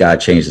apparently this guy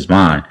changed his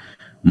mind.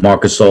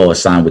 Marc Gasol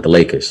is signed with the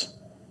Lakers.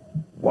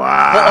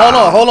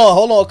 Wow.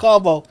 Hold on,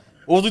 Combo.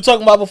 What was we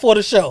talking about before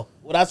the show?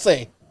 What'd I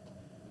say?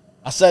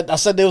 I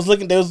said they was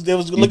looking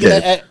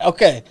at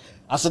okay.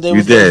 I said they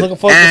was looking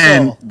for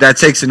and that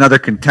takes another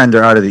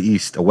contender out of the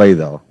East away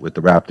though with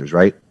the Raptors,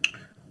 right?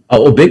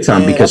 Oh, big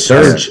time, because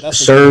Serge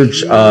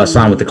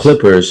signed with the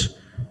Clippers,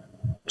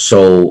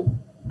 so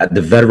the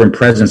veteran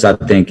presence I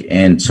think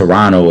in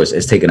Toronto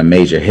is taking a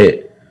major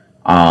hit.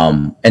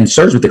 And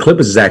Serge with the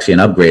Clippers is actually an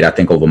upgrade I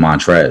think over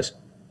Montrez,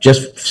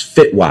 just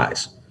fit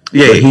wise.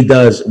 Yeah,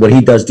 what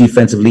he does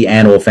defensively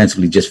and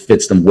offensively just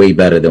fits them way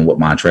better than what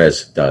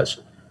Montrez does.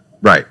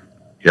 Right.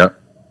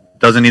 Yep.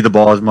 Doesn't need the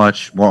ball as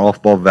much. More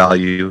off-ball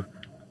value.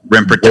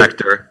 Rim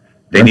protector.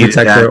 They needed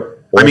that.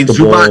 I mean,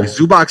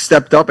 Zubac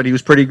stepped up and he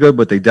was pretty good,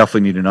 but they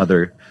definitely need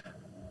another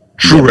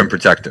true rim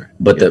protector.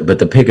 But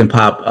the pick and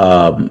pop,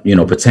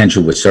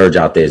 potential with Serge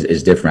out there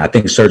is different. I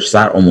think Serge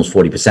shot almost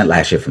 40%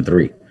 last year from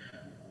three.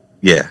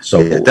 Yeah.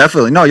 So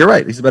definitely. No, you're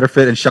right. He's a better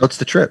fit, and shouts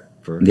to Tripp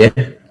for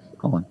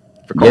calling.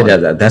 Yeah,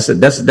 that's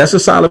a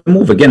solid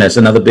move. Again, that's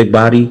another big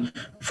body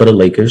for the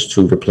Lakers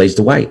to replace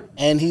Dwight.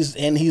 And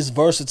he's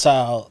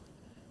versatile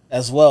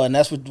as well. And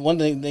that's what one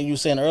thing you were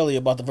saying earlier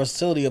about the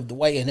versatility of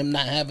Dwight and him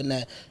not having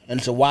that,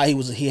 and so why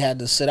he had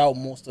to sit out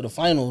most of the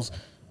finals,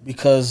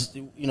 because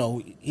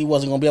he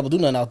wasn't going to be able to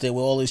do nothing out there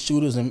with all these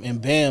shooters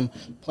and Bam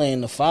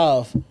playing the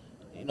five.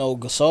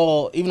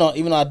 Gasol,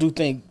 even though I do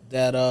think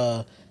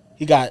that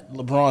he got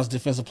LeBron's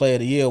Defensive Player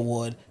of the Year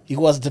award, he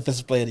was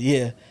Defensive Player of the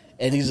Year.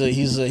 And he's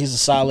a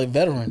solid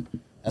veteran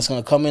that's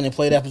going to come in and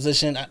play that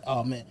position.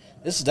 Oh man,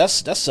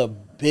 that's a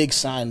big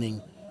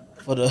signing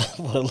for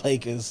the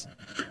Lakers.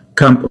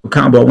 Combo,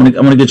 I want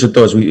to get your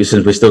thoughts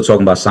since we're still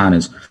talking about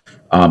signings.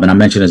 And I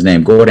mentioned his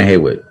name, Gordon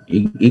Hayward.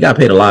 He got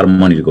paid a lot of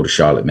money to go to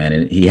Charlotte, man,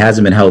 and he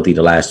hasn't been healthy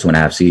the last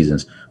 2.5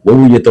 seasons. What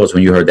were your thoughts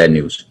when you heard that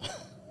news?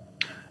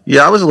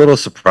 Yeah, I was a little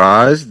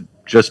surprised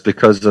just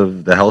because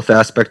of the health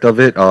aspect of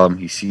it.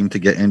 He seemed to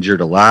get injured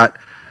a lot.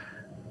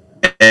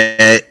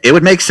 It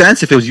would make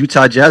sense if it was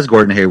Utah Jazz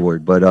Gordon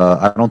Hayward, but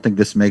I don't think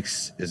this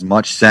makes as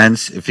much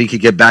sense. If he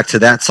could get back to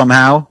that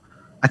somehow,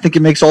 I think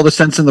it makes all the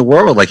sense in the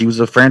world. Like, he was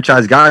a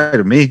franchise guy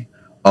to me.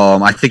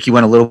 I think he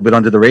went a little bit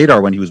under the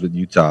radar when he was with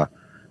Utah.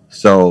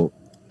 So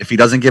if he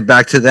doesn't get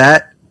back to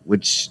that,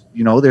 which,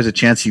 there's a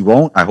chance he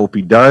won't, I hope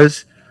he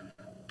does.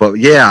 But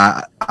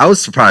yeah, I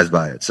was surprised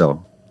by it.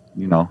 So,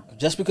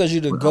 just because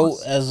you're the GOAT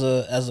as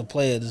a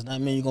player does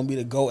not mean you're going to be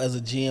the GOAT as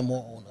a GM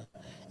or owner.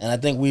 And I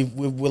think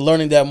we're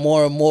learning that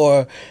more and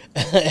more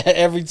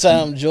every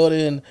time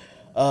Jordan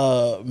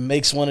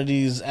makes one of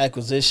these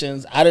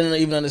acquisitions. I didn't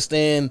even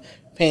understand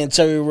paying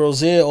Terry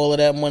Rozier all of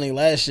that money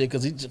last year,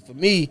 because for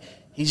me,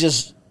 he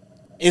just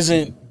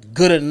isn't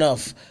good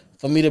enough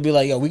for me to be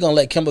like, yo, we're gonna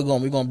let Kemba go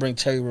and we're gonna bring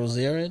Terry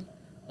Rozier in.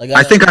 Like,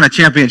 I think on a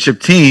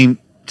championship team,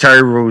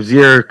 Terry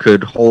Rozier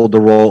could hold the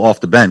role off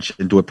the bench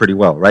and do it pretty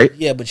well, right?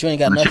 Yeah, but you ain't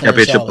got On a nothing in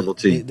championship Charlotte. level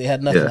team. They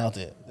had nothing Yeah. out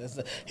there.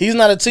 He's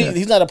not a team. Yeah.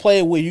 He's not a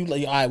player where you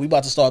like, all right, we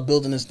about to start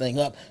building this thing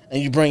up,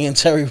 and you bring in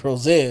Terry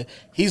Rozier.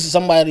 He's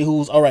somebody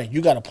who's all right.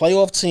 You got a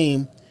playoff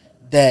team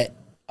that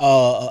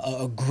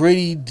a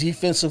gritty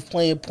defensive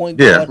playing point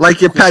guard. Yeah,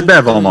 like your Pat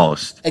Bev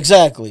almost.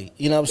 Exactly.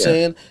 You know what I'm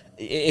saying?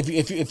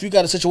 If you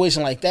got a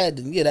situation like that,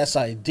 then yeah, that's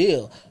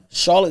ideal.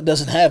 Charlotte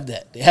doesn't have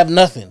that. They have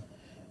nothing.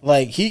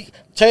 Like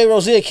Terry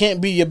Rozier can't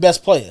be your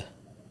best player.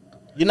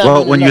 You're not.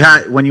 Well,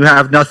 when you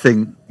have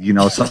nothing, you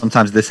know,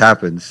 sometimes this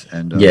happens.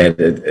 And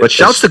but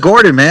shouts to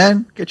Gordon,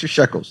 man. Get your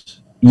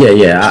shekels.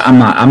 Yeah. I'm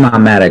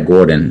not mad at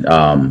Gordon.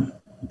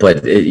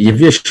 But if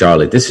you're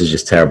Charlotte, this is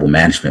just terrible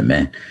management,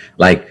 man.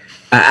 Like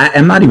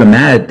I'm not even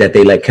mad that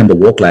they let Kemba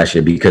walk last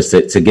year, because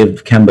to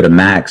give Kemba the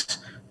max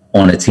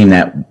on a team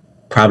that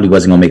probably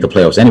wasn't going to make the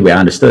playoffs anyway. I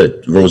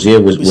understood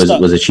Rozier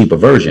was a cheaper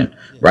version,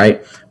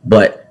 right?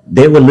 But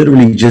they were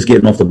literally just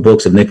getting off the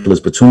books of Nicholas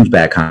Batum's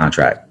bad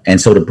contract. And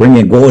so to bring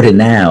in Gordon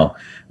now,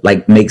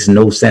 like, makes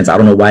no sense. I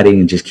don't know why they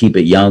didn't just keep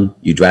it young.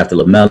 You drafted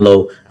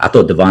LaMelo. I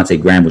thought Devontae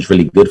Graham was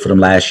really good for them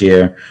last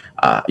year.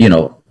 You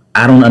know,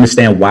 I don't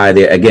understand why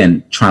they're,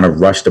 again, trying to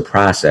rush the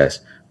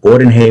process.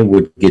 Gordon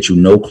Hayward gets you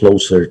no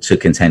closer to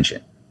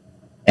contention.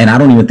 And I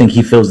don't even think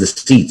he fills the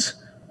seats.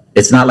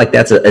 It's not like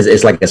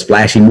it's like a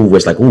splashy move where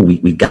it's like, oh,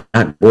 we got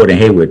Gordon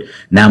Hayward.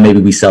 Now maybe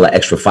we sell an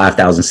extra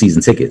 5,000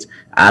 season tickets.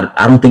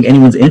 I don't think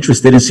anyone's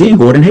interested in seeing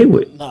Gordon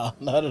Hayward. No,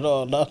 not at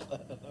all. Not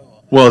at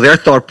all. Well, their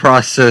thought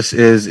process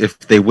is if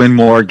they win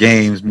more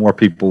games, more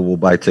people will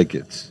buy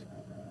tickets.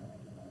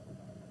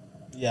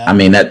 Yeah, I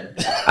mean,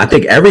 I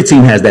think every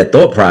team has that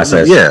thought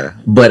process. Yeah.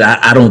 But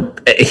I don't,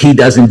 he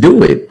doesn't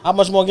do it. How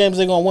much more games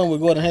they gonna win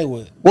with Gordon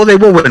Hayward? Well, they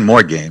will win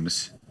more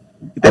games.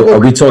 Are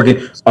we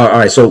talking? All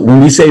right. So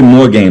when we say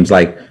more games,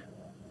 like,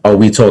 are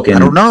we talking? I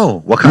don't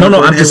know. What kind of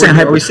I'm just saying,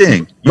 are we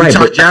seeing? Right,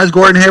 Utah Jazz,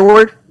 Gordon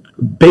Hayward?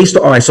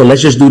 All right, so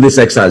let's just do this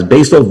exercise.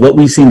 Based off what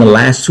we've seen the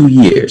last 2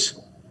 years,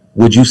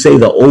 would you say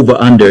the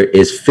over-under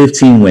is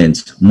 15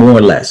 wins, more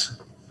or less?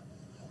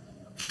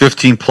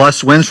 15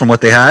 plus wins from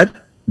what they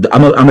had?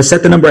 I'm gonna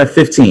set the number at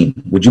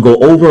 15. Would you go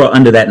over or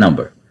under that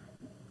number?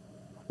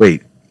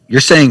 Wait, you're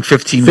saying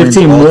 15 wins?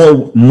 15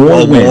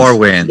 more wins. More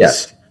wins.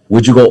 Yes.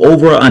 Would you go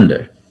over or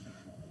under?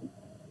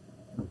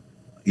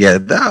 Yeah,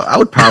 I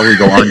would probably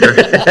go under.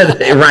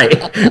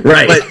 Right.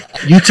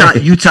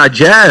 But Utah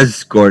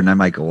Jazz, Gordon, I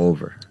might go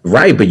over.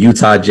 Right, but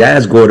Utah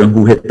Jazz, Gordon,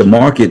 who hit the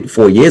market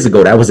 4 years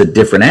ago, that was a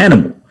different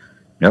animal.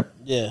 Yep.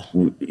 Yeah.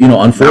 You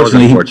know,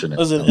 unfortunately, listen,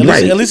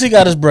 at least he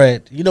got his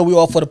bread. You know, we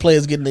all for the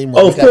players getting their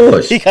money. Oh, of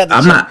course.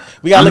 I'm not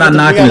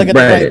knocking his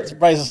bread. The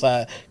price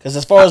side, because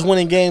as far as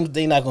winning games,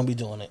 they're not going to be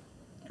doing it.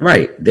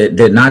 Right.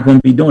 They're not going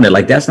to be doing it.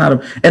 Like, that's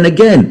not and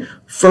again,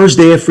 first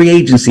day of free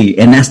agency,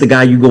 and that's the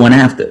guy you're going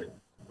after.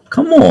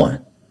 Come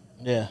on.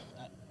 Yeah.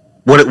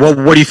 What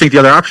do you think the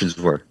other options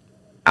were?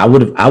 I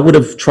would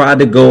have tried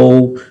to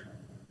go.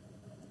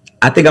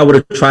 I think I would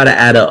have tried to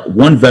add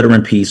one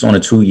veteran piece on a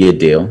 2-year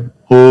deal.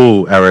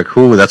 Who, Eric?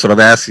 Who? That's what I'm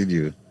asking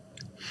you.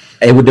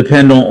 It would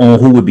depend on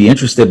who would be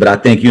interested, but I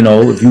think, you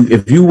know,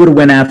 if you would have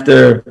went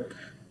after,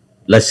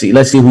 let's see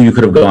who you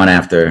could have gone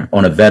after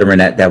on a veteran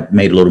that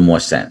made a little more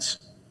sense.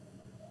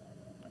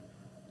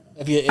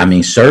 I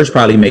mean, Serge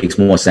probably makes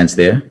more sense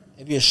there.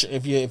 But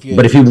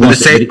if he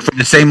wants for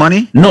the same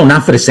money? No,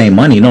 not for the same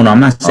money. No, I'm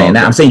not saying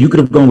that. I'm saying you could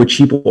have gone with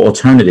cheaper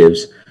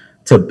alternatives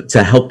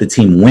to help the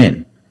team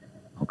win.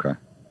 Okay.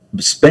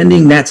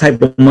 Spending that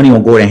type of money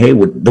on Gordon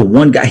Hayward, the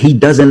one guy, he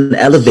doesn't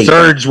elevate.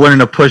 Serge wouldn't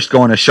have pushed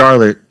going to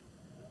Charlotte,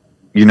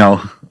 you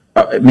know.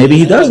 Maybe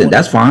he doesn't.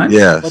 That's fine.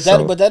 Yeah.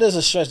 But that is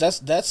a stretch.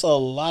 That's a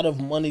lot of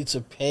money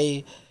to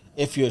pay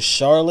if you're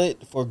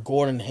Charlotte for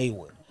Gordon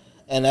Hayward.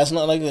 And that's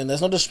not like,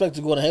 there's no disrespect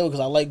to Gordon Hayward,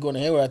 because I like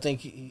Gordon Hayward. I think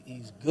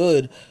he's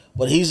good,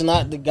 but he's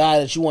not the guy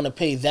that you want to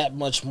pay that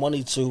much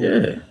money to.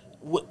 Yeah.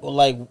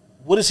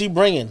 What is he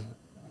bringing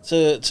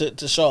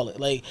to Charlotte?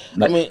 Like,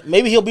 I mean,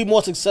 maybe he'll be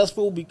more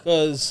successful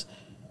because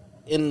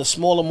in the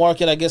smaller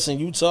market, I guess in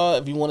Utah,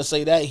 if you want to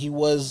say that, he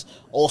was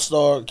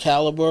all-star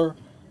caliber,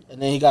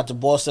 and then he got to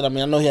Boston. I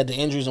mean, I know he had the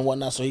injuries and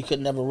whatnot, so he could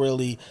never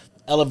really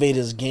elevate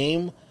his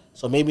game.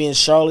 So maybe in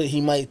Charlotte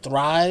he might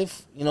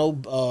thrive, you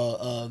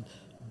know,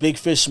 big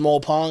fish,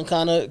 small pond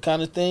kind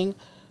of thing.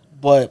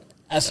 But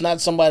that's not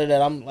somebody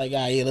that I'm like,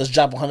 yeah, let's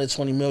drop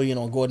 $120 million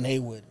on Gordon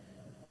Hayward.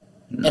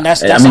 And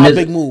that's a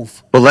big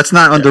move. But let's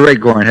not underrate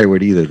Gordon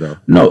Hayward either, though.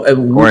 No,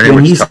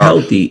 when he's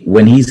healthy,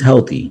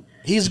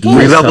 he's good.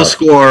 Three-level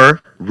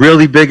scorer,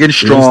 really big and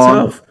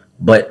strong. He's tough,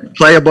 but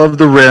play above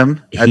the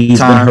rim. He's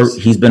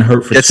been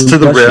hurt for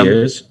 2+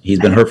 years. He's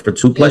been hurt for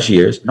 2+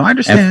 years. No, I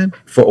understand.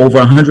 For over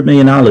 $100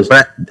 million.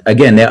 But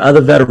again, there are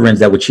other veterans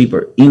that were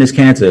cheaper. Enes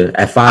Kanter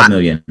at $5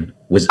 million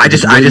was. I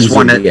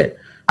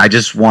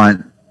just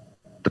want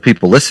the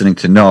people listening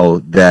to know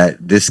that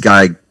this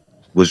guy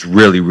was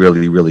really,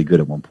 really, really good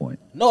at one point.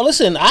 No,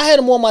 listen, I had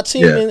him on my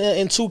team Yeah.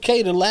 in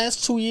 2K. The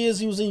last 2 years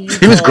he was in Utah.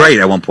 He was great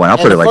at one point. I'll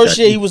And put it the like first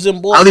that. year he was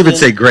in Boston. I'll even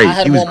say great. I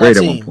had He him was on great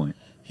my at one team. point.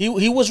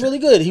 He was really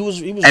good. He was.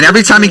 And really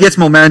every time he good. gets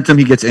momentum,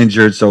 he gets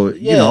injured. So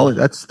Yeah. you know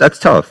that's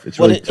tough. It's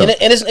But really tough.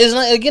 and it's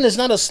not, again, it's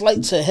not a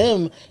slight to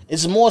him.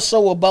 It's more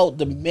so about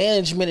the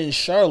management in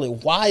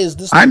Charlotte. Why is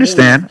this? I the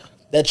understand. move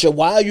that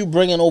why are you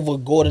bringing over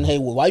Gordon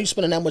Hayward? Why are you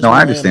spending that much? No, money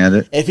I on him understand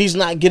it. If he's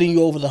not getting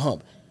you over the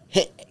hump,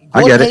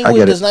 I Gordon get it. I Hayward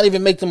get it. does not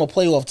even make them a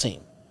playoff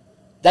team.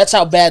 That's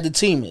how bad the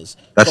team is.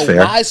 That's so fair.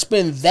 Why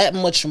spend that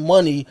much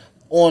money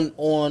on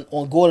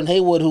Gordon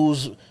Hayward,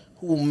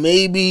 who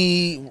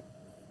maybe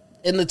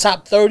in the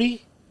top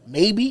 30,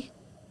 maybe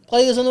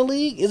players in the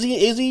league? Is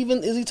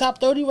he top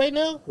 30 right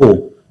now?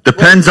 Cool.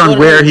 Depends on Gordon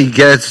where Hayward. he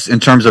gets in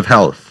terms of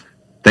health.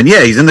 Then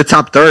yeah, he's in the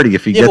top 30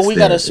 if he Yeah, gets but we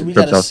there. gotta in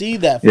terms of- see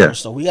that Yeah.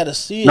 first. So we gotta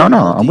see it. No,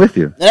 I'm with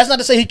you. And that's not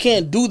to say he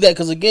can't do that,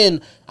 because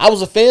again, I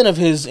was a fan of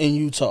his in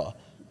Utah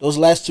those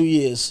last 2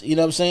 years. You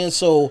know what I'm saying?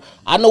 So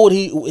I know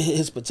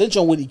his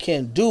potential, and what he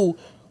can do.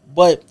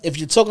 But if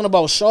you're talking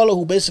about Charlotte,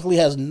 who basically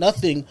has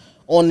nothing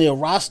on their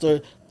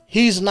roster,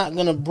 he's not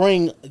gonna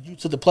bring you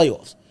to the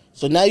playoffs.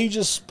 So now you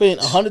just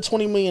spent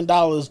 $120 million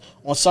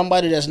on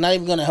somebody that's not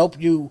even gonna help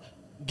you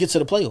get to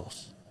the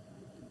playoffs.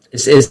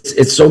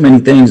 It's so many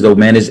things though,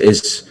 man.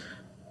 It's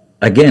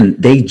again,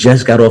 they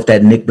just got off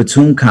that Nick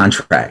Batum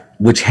contract,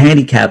 which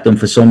handicapped them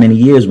for so many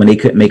years when they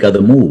couldn't make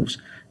other moves.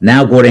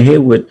 Now Gordon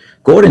Hayward,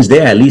 Gordon's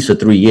there at least for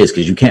 3 years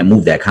because you can't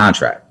move that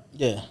contract.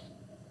 Yeah.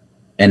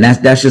 And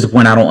that's just a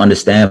point I don't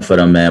understand for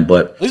them, man.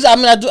 But At least, I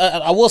mean,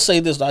 I will say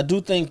this. I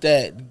do think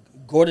that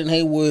Gordon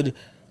Hayward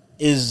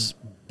is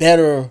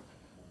better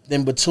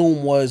than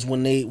Batum was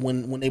when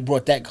they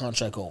brought that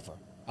contract over.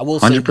 I will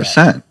say 100%.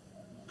 that.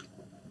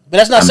 But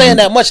that's not saying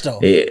that much, though.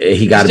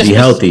 he got to It's be just-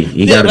 healthy.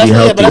 He yeah, got to but be that's- yeah,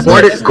 healthy.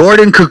 but that's-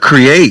 Gordon could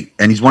create,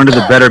 and he's one of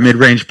the better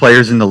mid-range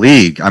players in the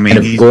league. I mean,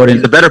 And if he's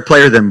Gordon- a better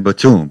player than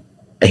Batum.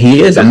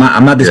 He is. I'm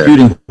not Yeah.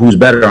 disputing who's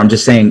better. I'm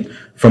just saying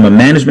from a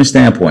management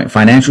standpoint,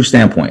 financial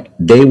standpoint,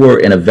 they were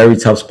in a very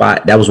tough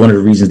spot. That was one of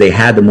the reasons they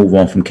had to move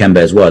on from Kemba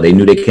as well. They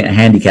knew they couldn't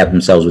handicap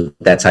themselves with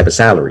that type of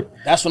salary.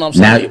 That's what I'm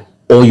Now, saying.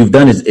 all you've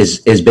done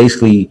is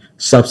basically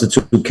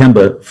substitute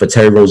Kemba for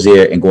Terry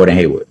Rozier and Gordon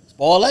Hayward.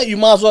 For all that, you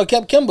might as well have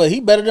kept Kemba. He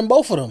better than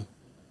both of them.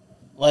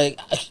 Like,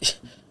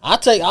 I'll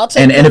take.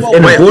 And if- Kemba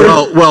and over- if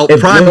Gordon- Well, if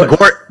Prime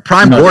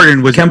No,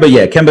 Gordon was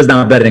Kemba's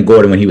not better than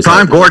Gordon when he was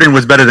Prime healthy. Gordon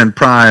was better than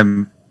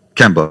Prime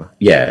Kemba.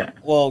 Yeah.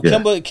 Well, Yeah.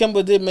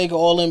 Kemba did make an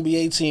All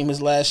NBA team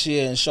his last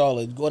year in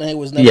Charlotte. Gordon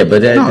Hayward's never. Yeah,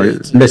 but made an that, No,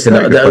 NBA team. listen,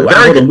 very good. hold Very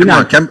on, good. we're Come on,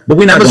 not, Kem- but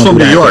we're not Kemba's going to from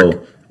do New that, York.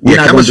 though. We're Yeah,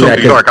 not Kemba's gonna do from that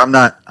New 'cause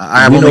York. I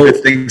have we only know-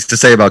 good things to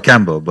say about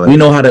Kemba, but we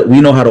know how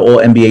the all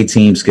NBA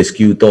teams can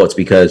skew thoughts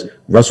because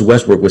Russell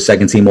Westbrook was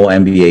second team all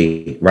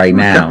NBA right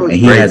now, Kemba's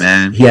and great,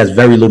 man. he has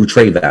very little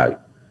trade value.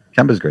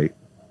 Kemba's great.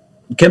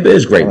 Kemba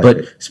is great, like but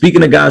it.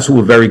 speaking of guys who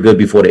were very good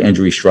before the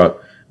injury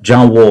struck,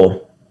 John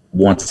Wall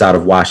wants out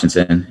of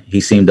Washington. He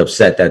seemed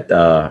upset that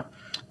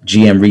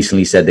GM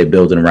recently said they're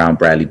building around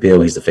Bradley Beal.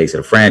 He's the face of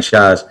the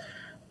franchise.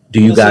 Do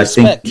you What does he guys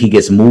think expect? he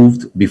gets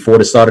moved before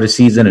the start of the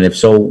season? And if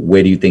so,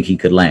 where do you think he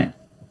could land?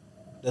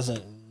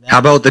 Doesn't. How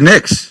about the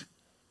Knicks?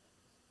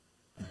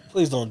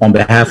 Please don't. On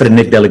behalf of the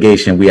Knick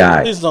delegation, we all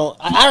right. Please don't.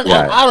 I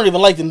Yeah. don't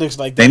even like the Knicks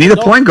like that. They need a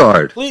Don't- point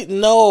guard. Please,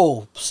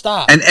 no,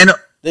 stop. And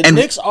the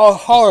Knicks are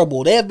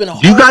horrible. They have been.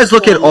 do you guys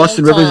look horrible at for a long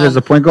Austin Rivers time. as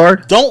a point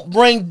guard? Don't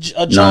bring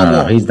John No,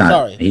 Wall. he's not.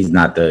 Sorry. He's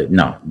not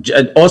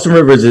Austin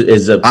Rivers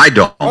is a. I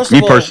don't. First Me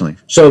of all- personally.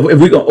 So if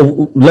we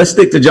go, let's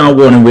stick to John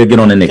Wall and we'll get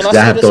on the Knicks. Can 'cause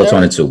I say have this, thoughts on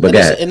Eric? it too. But and go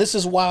this, ahead. and this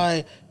is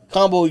why,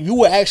 Combo, you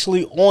were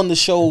actually on the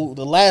show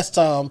the last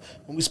time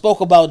when we spoke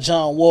about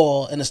John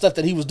Wall and the stuff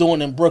that he was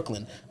doing in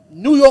Brooklyn.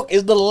 New York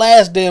is the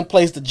last damn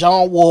place that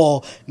John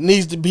Wall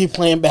needs to be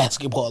playing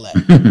basketball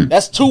at.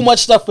 That's too much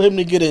stuff for him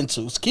to get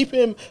into. So keep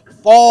him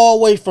far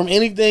away from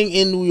anything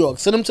in New York.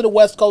 Send him to the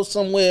West Coast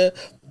somewhere.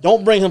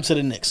 Don't bring him to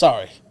the Knicks.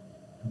 Sorry.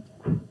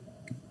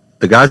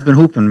 The guy's been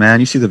hooping, man.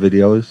 You see the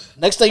videos.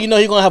 Next thing you know,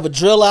 he's gonna have a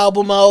drill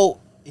album out.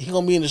 He's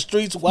gonna be in the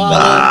streets wild.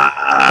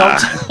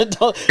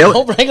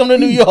 Don't bring him to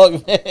New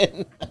York,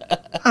 man.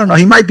 I don't know.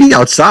 He might be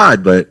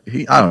outside, but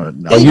I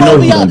don't know. you know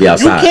he's gonna be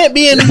outside. You can't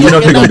be in New You York know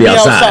and he's not gonna be be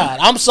outside. outside.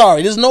 I'm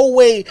sorry. There's no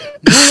way.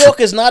 New York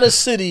is not a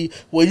city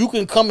where you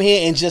can come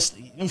here and just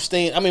you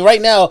stay. I mean,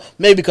 right now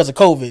maybe because of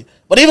COVID,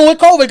 but even with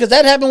COVID, because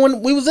that happened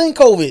when we was in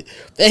COVID,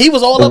 and he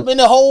was all up in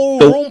the whole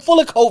room full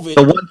of COVID.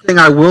 The one thing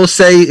I will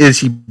say is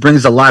he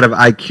brings a lot of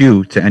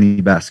IQ to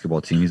any basketball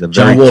team. He's a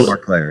very John Wall-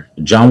 smart player.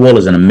 John Wall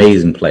is an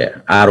amazing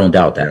player. I don't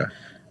doubt that. Yeah.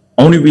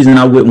 Only reason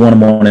I wouldn't want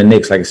him on the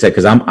Knicks, like I said,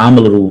 because I'm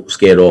a little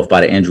scared off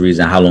by the injuries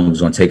and how long it's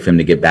going to take for him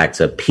to get back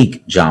to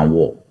peak John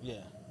Wall.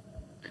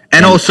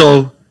 And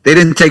also, they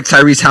didn't take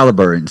Tyrese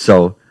Halliburton.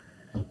 So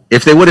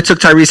if they would have took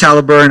Tyrese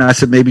Halliburton, I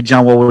said maybe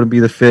John Wall wouldn't be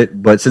the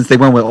fit. But since they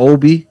went with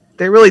Obi,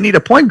 they really need a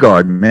point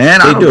guard,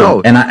 man. I They don't do,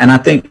 know. and I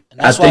think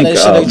That's I why think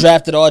they should have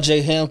drafted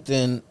R.J.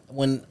 Hampton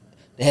when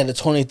they had the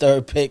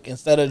 23rd pick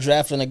instead of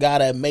drafting a guy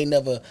that may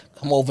never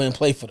come over and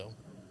play for them.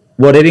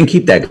 well, they didn't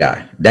keep that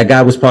guy. That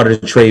guy was part of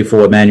the trade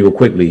for Emmanuel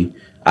Quigley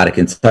out of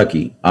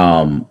Kentucky.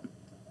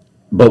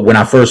 But when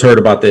I first heard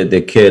about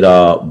the kid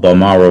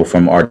Balmaro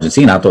from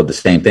Argentina, I thought the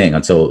same thing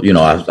until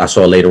I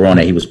saw later on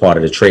that he was part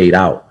of the trade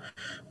out.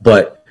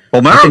 But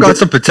Balmaro got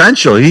some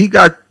potential. He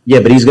got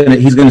but he's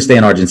gonna stay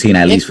in Argentina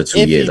at least for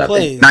 2 years. I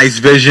think. Nice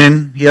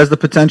vision. He has the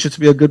potential to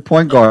be a good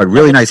point guard.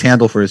 Really nice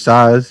handle for his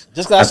size.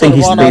 I think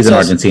he stays in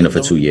Argentina for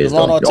 2 years.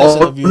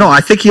 Though. No,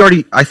 I think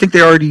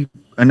they already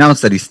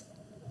announced that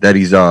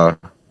he's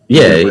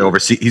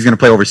overseas. He's going to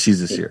play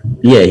overseas this year.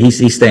 Yeah,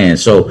 he's staying.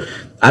 So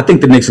I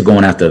think the Knicks are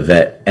going after a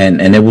vet, and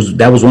that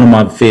was one of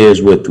my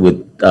fears with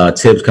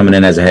Tibbs coming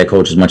in as a head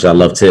coach. As much as I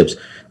love Tibbs,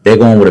 they're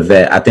going with a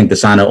vet. I think the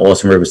signing of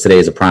Austin Rivers today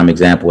is a prime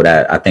example of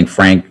that. I think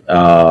Frank,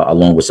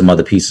 along with some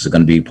other pieces, are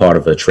going to be part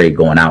of a trade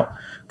going out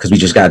because we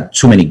just got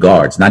too many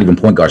guards. Not even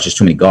point guards, just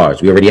too many guards.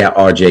 We already had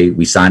RJ.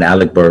 We signed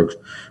Alec Burks.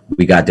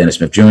 We got Dennis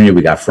Smith Jr.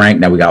 We got Frank.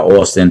 Now we got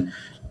Austin.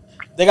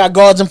 They got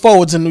guards and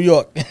forwards in New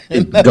York.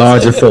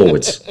 Guards and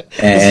forwards,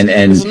 and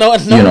there's no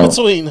in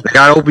between. They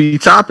got Obi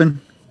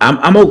Toppin.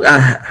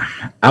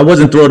 I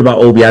wasn't thrilled about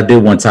Obi. I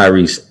did want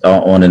Tyrese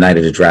on the night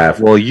of the draft.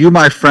 Well, you,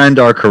 my friend,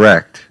 are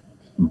correct.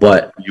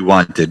 But you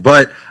wanted,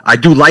 but I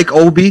do like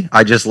Obi.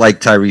 I just like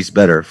Tyrese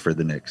better for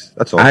the Knicks.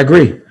 That's all. I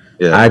agree.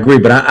 Yeah, I agree.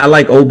 But I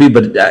like Obi.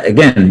 But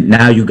again,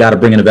 now you got to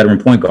bring in a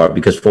veteran point guard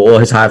because for all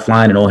his high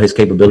flying and all his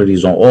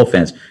capabilities on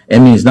offense, it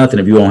means nothing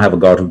if you don't have a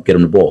guard who can get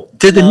him the ball.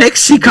 Did the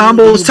Knicks see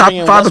Combo's top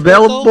 5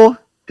 available?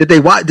 Did they?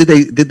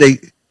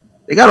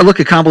 They got to look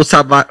at Combo's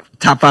top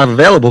 5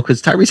 available because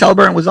Tyrese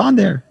Halliburton was on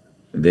there.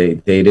 They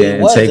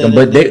didn't take him,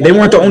 but they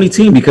weren't the only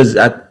team because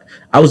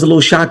I was a little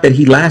shocked that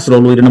he lasted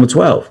all the way to number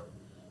 12.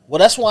 Well,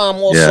 that's why I'm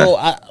also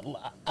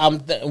I'm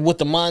with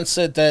the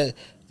mindset that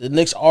the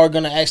Knicks are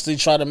going to actually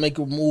try to make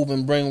a move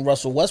and bring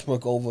Russell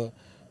Westbrook over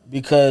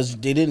because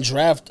they didn't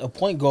draft a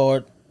point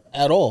guard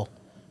at all.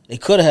 They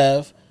could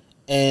have,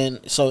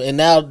 and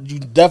now you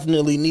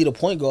definitely need a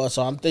point guard.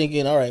 So I'm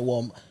thinking, all right,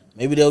 well,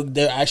 maybe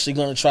they're actually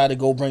going to try to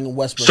go bring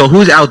Westbrook. So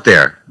who's out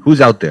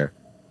there?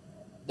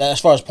 As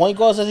far as point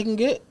guards that he can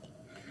get,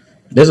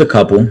 there's a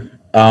couple.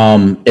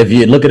 If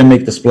you're looking to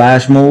make the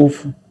splash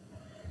move,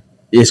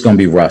 it's going to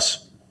be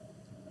Russ.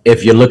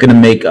 If you're looking to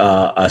make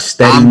a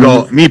steady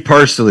move, me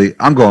personally,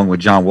 I'm going with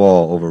John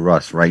Wall over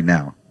Russ right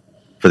now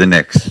for the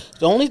Knicks.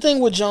 The only thing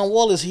with John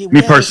Wall is we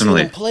haven't seen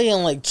him play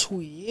in like 2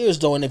 years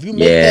though, and if you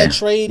make that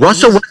trade,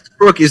 Russell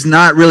Westbrook is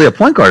not really a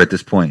point guard at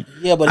this point.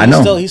 Yeah, but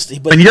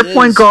when your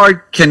point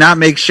guard cannot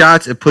make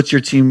shots, it puts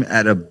your team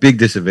at a big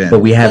disadvantage. But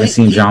we haven't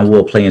seen John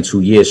Wall play in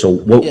 2 years, so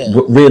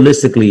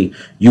realistically,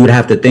 you would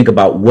have to think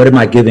about what am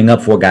I giving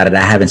up for a guy that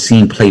I haven't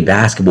seen play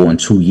basketball in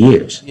 2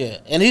 years? Yeah,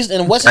 and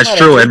Westbrook. That's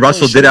true, and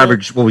Russell did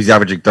average. Well, he's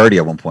averaging 30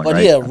 at one point. But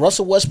right?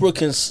 Russell Westbrook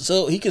can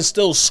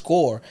still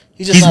score.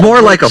 He's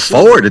more like a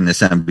forward in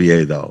this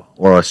NBA though,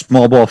 or a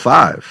small ball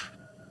 5.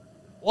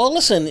 Well,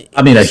 listen.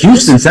 I mean,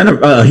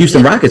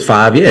 Houston Rockets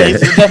 5, yeah. He's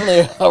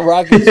definitely a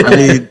Rockets. I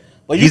mean,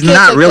 he's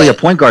not really a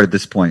point guard at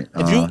this point.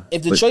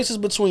 If the choice is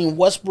between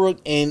Westbrook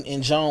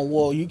and John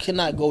Wall, you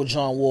cannot go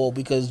John Wall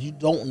because you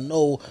don't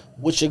know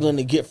what you're going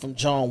to get from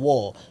John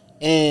Wall.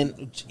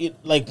 And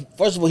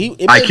first of all,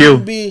 it may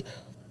even be,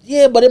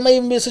 but it may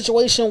even be a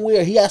situation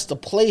where he has to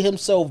play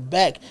himself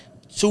back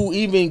to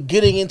even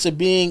getting into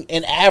being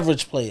an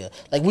average player.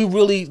 Like we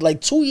really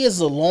 2 years is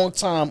a long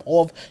time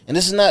off, and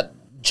this is not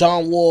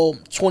John Wall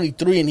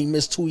 23 and he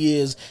missed 2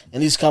 years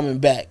and he's coming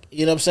back.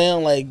 You know what I'm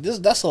saying? Like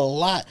that's a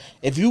lot.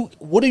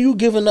 What are you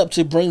giving up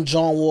to bring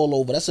John Wall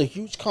over? That's a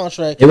huge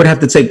contract. They would have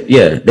to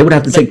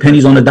take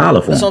pennies on the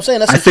dollar for him. That's what I'm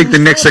saying. I think the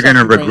Knicks are going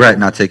to regret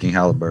not taking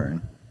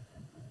Halliburton.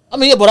 I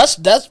mean, but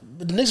that's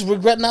the Knicks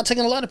regret not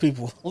taking a lot of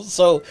people.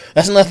 So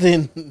that's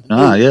nothing.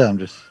 I'm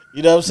just.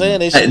 You know what I'm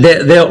saying?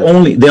 They'll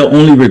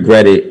only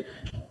regret it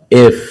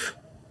if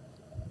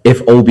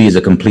Obi is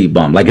a complete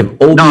bum. Like if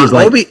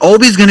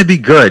Obi's going to be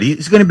good.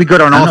 He's going to be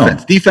good on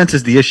offense. Defense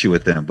is the issue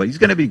with him, but he's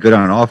going to be good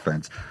on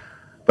offense.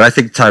 But I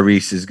think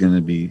Tyrese is going to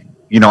be,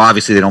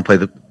 obviously they don't play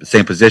the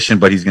same position,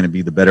 but he's going to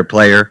be the better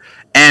player.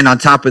 And on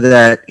top of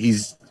that,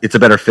 it's a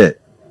better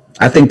fit.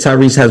 I think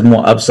Tyrese has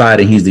more upside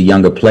and he's the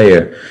younger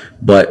player.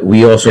 But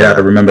we also got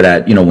to remember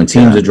that, when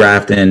teams are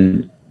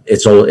drafting,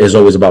 it's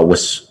always about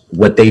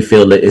what they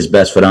feel is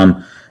best for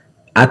them.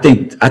 I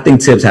think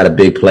Tibbs had a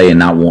big play in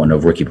not wanting a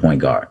rookie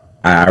point guard.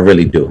 I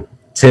really do.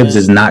 Tibbs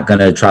is not going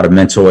to try to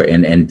mentor,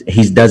 and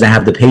he doesn't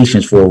have the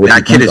patience for a rookie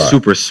That kid is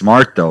super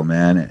smart, though,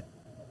 man.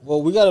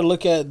 Well, we got to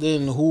look at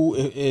then who,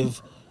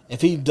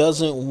 if he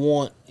doesn't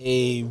want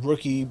a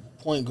rookie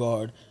point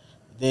guard,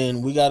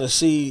 then we got to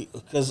see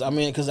because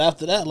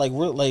after that,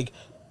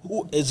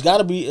 who it's got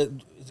to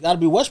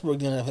be Westbrook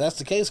then if that's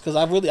the case because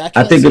I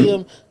can't see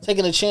him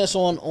taking a chance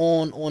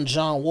on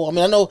John Wall. I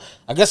mean,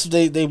 I guess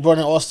they brought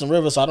in Austin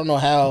Rivers, so I don't know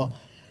how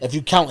if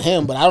you count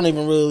him, but I don't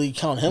even really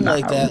count him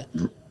like that.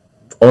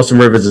 Austin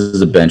Rivers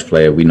is a bench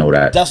player. We know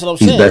that. That's what I'm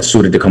saying. He's best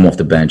suited to come off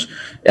the bench.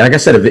 And like I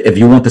said, if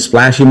you want the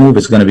splashy move,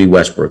 it's going to be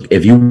Westbrook.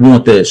 If you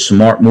want the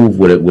smart move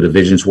with a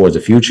vision towards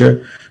the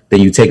future, then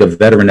you take a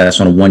veteran that's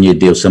on a 1-year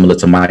deal similar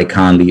to Mike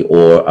Conley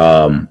or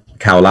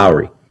Kyle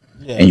Lowry.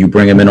 Yeah. And you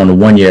bring him in on the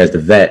 1 year as the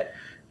vet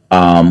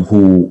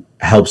who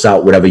helps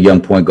out whatever young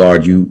point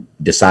guard you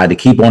decide to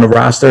keep on the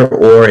roster,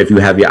 or if you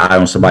have your eye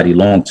on somebody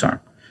long term.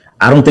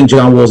 I don't think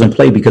John Wall's in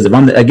play because if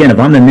I'm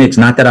the Knicks,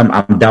 not that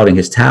I'm doubting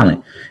his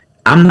talent,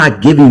 I'm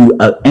not giving you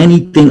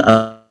anything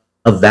of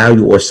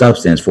value or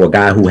substance for a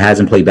guy who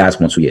hasn't played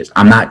basketball in 2 years.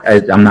 I'm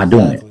not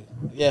doing it.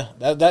 Yeah,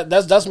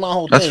 that's my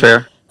whole thing. That's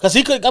fair. Because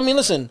he could. I mean,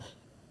 listen,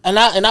 and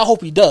I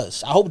hope he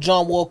does. I hope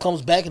John Wall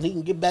comes back and he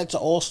can get back to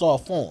all-star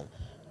form.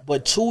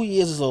 But 2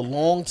 years is a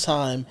long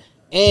time.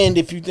 And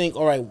if you think,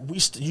 all right,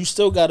 you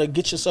still got to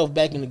get yourself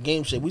back in the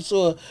game shape. We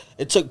saw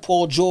it took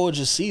Paul George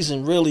a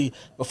season, really,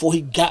 before he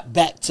got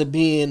back to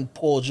being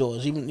Paul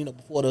George, even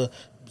before the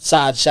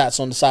side shots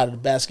on the side of the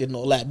basket and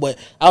all that. But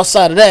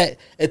outside of that,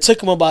 it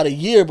took him about a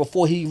year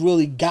before he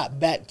really got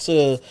back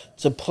to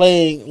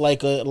playing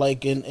like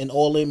an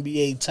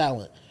All-NBA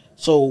talent.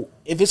 So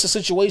if it's a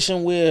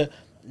situation where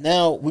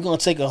now we're going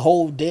to take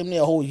damn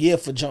near a whole year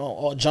for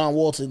John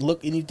Wall to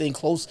look anything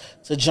close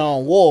to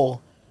John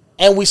Wall,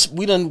 and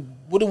we done.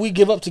 What do we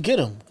give up to get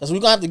him? Because we're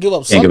going to have to give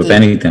up something. Can't give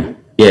up anything.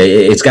 Yeah,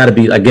 it's got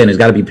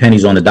to be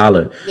pennies on the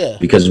dollar. Yeah.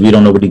 Because we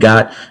don't know what he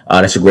got.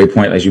 That's a great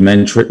point. As you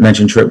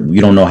mentioned, Trip, we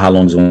don't know how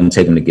long it's going to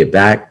take him to get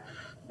back.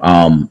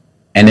 And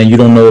then you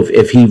don't know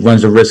if he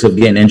runs the risk of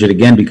getting injured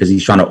again because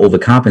he's trying to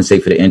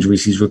overcompensate for the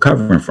injuries he's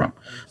recovering from.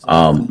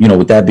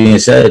 With that being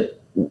said,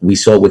 we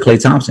saw it with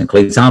Klay Thompson.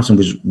 Klay Thompson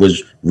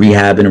was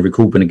rehabbing and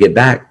recouping to get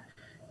back,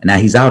 and now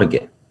he's out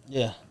again.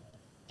 Yeah.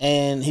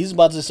 And he's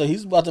about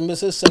to miss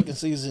his second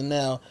season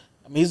now.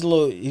 I mean, he's a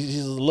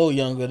little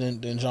younger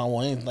than John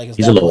Wall.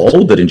 He's a little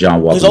older than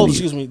John Wall. He's older,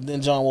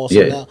 than John Wall.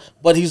 So now,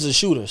 but he's a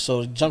shooter,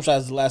 so jump shot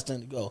is the last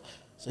thing to go.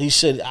 So he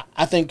should.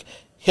 I think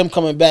him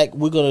coming back,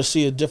 we're going to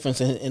see a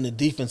difference in the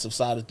defensive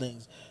side of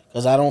things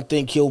because I don't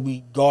think he'll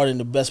be guarding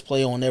the best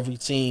player on every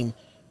team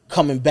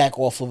coming back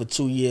off of a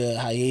 2-year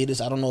hiatus.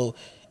 I don't know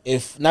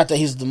if not that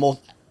he's the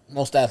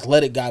most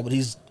athletic guy, but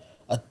he's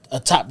a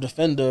top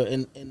defender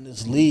in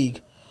this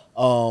league.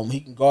 He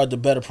can guard the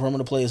better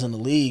perimeter players in the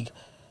league.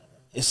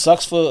 It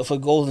sucks for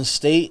Golden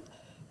State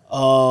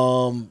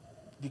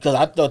because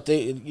I thought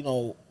they,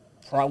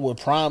 were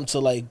primed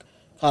to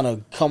kind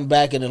of come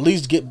back and at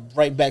least get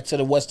right back to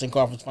the Western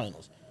Conference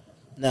Finals.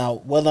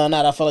 Now, whether or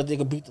not I felt like they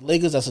could beat the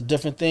Lakers, that's a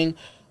different thing.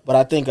 But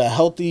I think a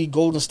healthy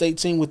Golden State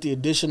team with the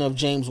addition of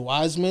James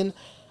Wiseman,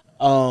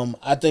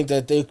 I think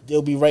that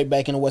they'll be right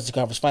back in the Western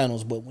Conference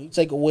Finals. But when you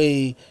take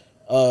away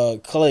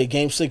Klay,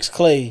 Game 6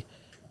 Klay,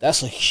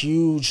 that's a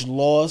huge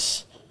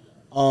loss.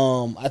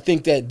 I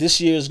think that this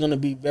year is going to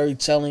be very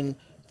telling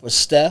for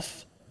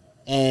Steph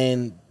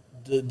and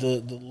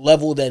the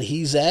level that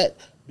he's at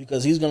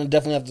because he's going to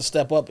definitely have to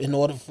step up in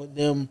order for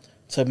them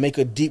to make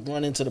a deep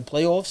run into the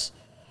playoffs.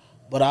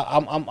 But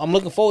I'm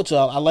looking forward to it.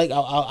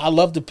 I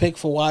love the pick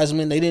for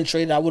Wiseman. They didn't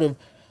trade it.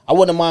 I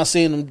wouldn't mind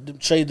seeing them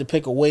trade the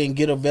pick away and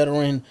get a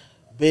veteran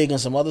big and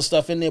some other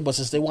stuff in there. But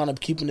since they wound up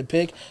keeping the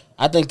pick,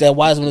 I think that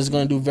Wiseman is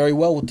going to do very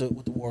well with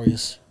the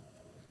Warriors.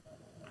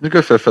 It's a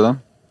good fit for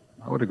them.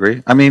 I would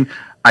agree. I mean,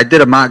 I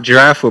did a mock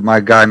draft with my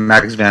guy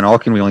Max Van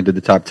Auken. We only did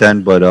the top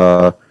 10, but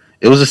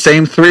it was the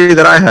same 3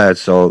 that I had.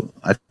 So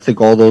I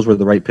think all those were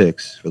the right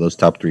picks for those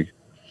top 3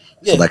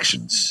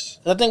 selections.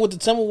 I think with the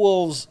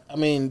Timberwolves, I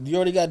mean, you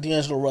already got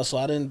D'Angelo Russell.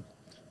 I didn't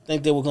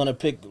think they were going to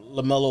pick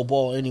LaMelo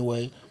Ball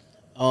anyway.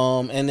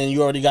 And then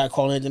you already got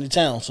Karl Anthony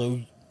Towns, so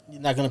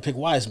you're not going to pick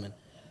Wiseman.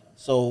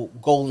 So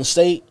Golden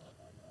State,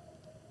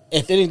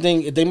 if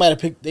anything, they might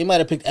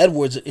have picked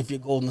Edwards if you're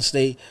Golden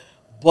State.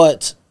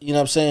 But, you know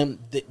what I'm saying,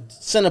 the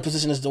center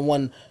position is the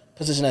one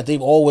position that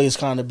they've always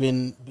kind of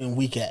been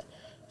weak at.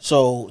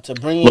 So to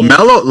bring in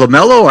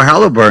LaMelo or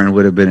Halliburton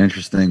would have been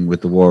interesting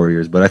with the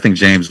Warriors, but I think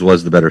James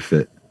was the better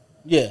fit.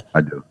 Yeah.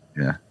 I do,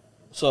 yeah.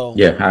 So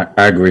yeah,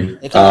 I agree.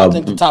 I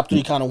think the top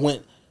 3 kind of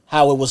went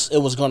how it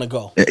was going to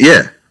go.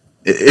 Yeah.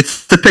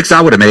 It's the picks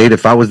I would have made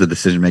if I was the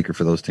decision maker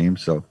for those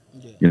teams, so,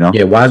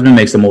 Yeah, Wiseman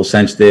makes the most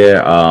sense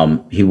there.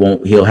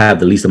 He'll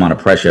have the least amount of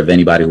pressure of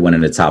anybody who went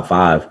in the top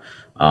 5.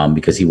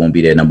 Because he won't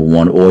be their number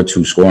 1 or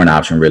 2 scoring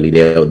option. Really,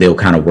 they'll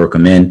kind of work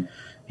him in.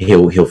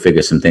 He'll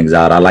figure some things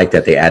out. I like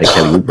that they added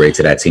Kelly Oubre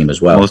to that team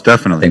as well. Most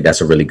definitely, I think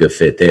that's a really good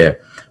fit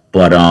there.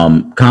 But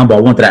Combo, I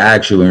wanted to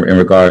ask you in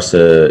regards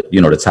to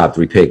the top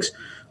 3 picks.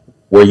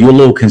 Were you a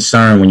little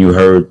concerned when you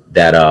heard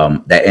that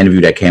that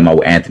interview that came out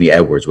with Anthony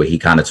Edwards, where he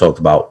kind of talked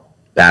about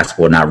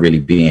basketball not really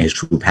being his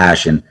true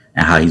passion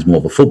and how he's more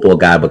of a football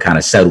guy, but kind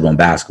of settled on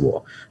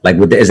basketball?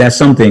 Is that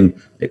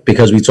something,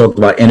 because we talked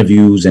about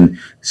interviews and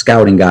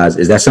scouting guys,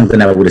 is that something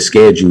that would have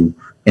scared you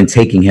in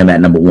taking him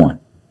at number 1?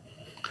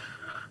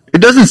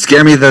 It doesn't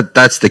scare me that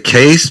that's the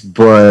case,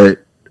 but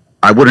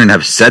I wouldn't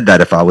have said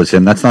that if I was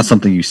him. That's not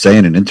something you say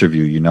in an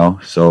interview,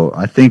 So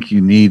I think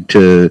you need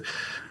to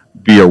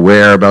be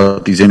aware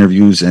about these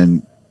interviews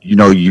and,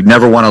 you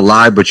never want to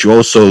lie, but you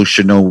also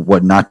should know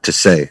what not to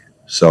say.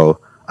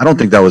 So I don't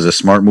think that was a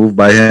smart move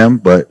by him,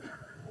 but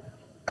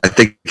I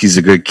think he's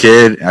a good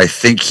kid. I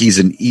think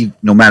he's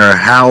no matter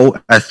how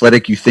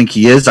athletic you think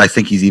he is, I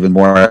think he's even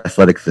more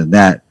athletic than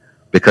that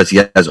because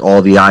he has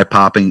all the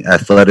eye-popping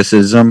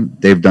athleticism.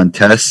 They've done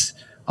tests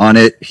on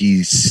it.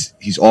 He's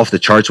off the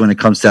charts when it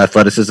comes to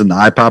athleticism, the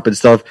eye pop and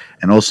stuff,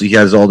 and also he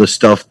has all the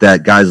stuff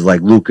that guys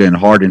like Luka and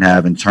Harden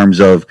have in terms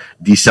of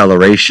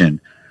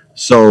deceleration.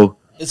 So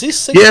is he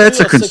 6'3" or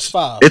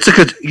 6'5"? It's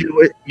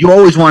you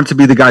always want it to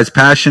be the guy's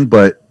passion,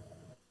 but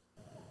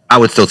I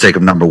would still take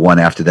him number one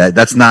after that.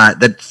 That's not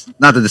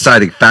the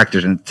deciding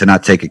factor to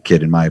not take a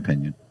kid, in my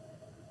opinion.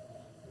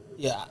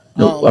 Yeah.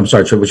 No, I'm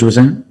sorry, Trip, what you were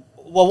saying?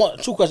 Well,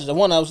 two questions.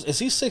 One, is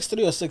he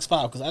 6'3" or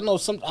 6'5"? Because I know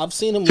I've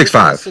seen him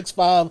 6'5",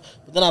 6'5",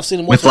 but then I've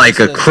seen him with like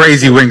a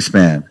crazy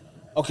wingspan.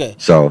 Okay.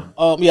 So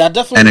yeah, I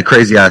definitely, and a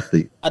crazy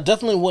athlete. I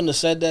definitely wouldn't have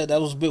said that. That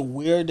was a bit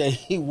weird that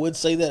he would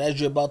say that as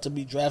you're about to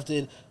be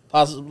drafted,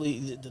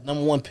 possibly the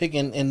number one pick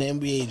in the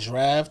NBA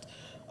draft.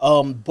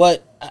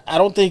 But I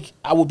don't think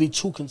I would be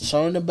too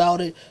concerned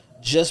about it,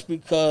 just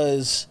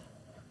because,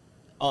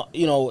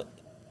 even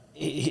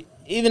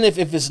if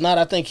it's not,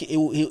 I think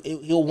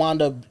he'll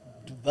wind up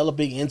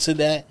developing into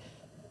that.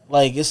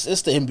 Like it's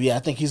the NBA. I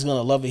think he's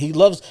gonna love it. He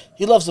loves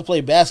to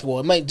play basketball.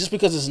 It might, just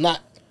because it's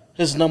not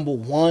his number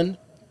one.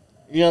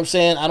 You know what I'm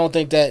saying? I don't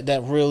think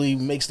that really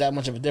makes that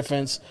much of a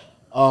difference.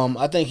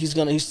 I think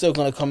he's still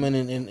gonna come in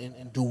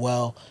and do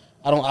well.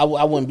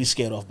 I wouldn't be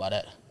scared off by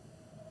that.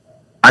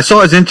 I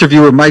saw his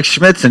interview with Mike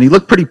Schmitz, and he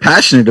looked pretty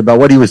passionate about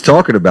what he was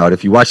talking about.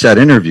 If you watch that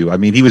interview, I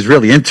mean, he was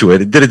really into it.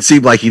 It didn't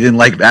seem like he didn't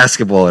like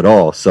basketball at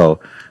all.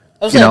 So,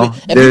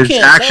 there's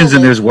actions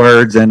and there's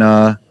words,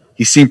 and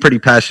he seemed pretty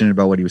passionate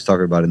about what he was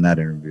talking about in that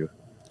interview.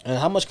 And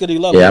how much could he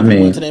love it if he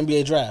went to the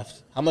NBA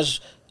draft? How much?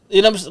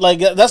 Like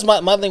that's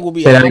my thing will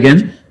be. Say that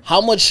again.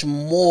 How much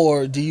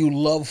more do you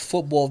love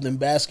football than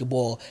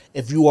basketball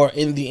if you are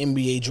in the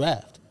NBA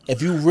draft? If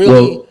you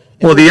really,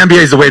 well, the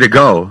NBA is the way to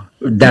go.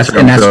 That's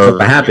what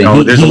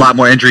happened. There's a lot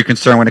more injury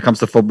concern when it comes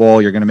to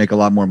football. You're going to make a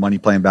lot more money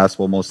playing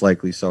basketball, most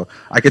likely. So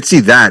I could see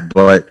that,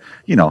 but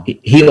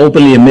he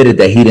openly admitted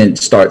that he didn't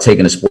start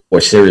taking the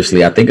sport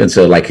seriously, I think,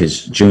 until like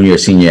his junior,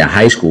 senior year of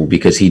high school,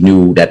 because he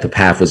knew that the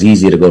path was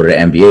easier to go to the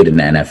NBA than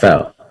the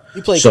NFL.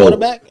 He played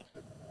quarterback?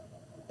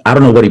 I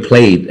don't know what he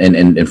played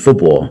in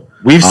football.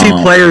 We've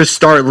seen players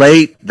start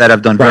late that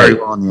have done very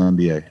well in the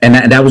NBA, and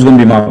that was going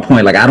to be my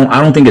point. Like I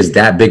don't think it's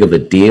that big of a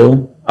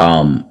deal.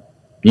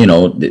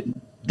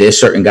 There's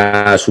certain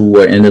guys who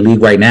are in the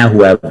league right now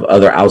who have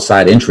other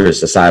outside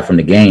interests aside from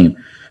the game,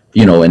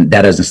 and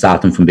that doesn't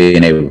stop them from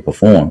being able to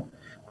perform.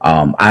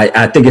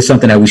 I think it's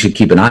something that we should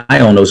keep an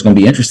eye on. Though it's going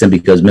to be interesting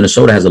because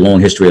Minnesota has a long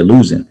history of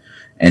losing,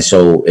 and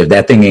so if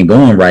that thing ain't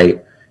going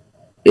right,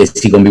 is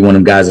he going to be one of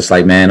them guys that's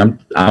like, man,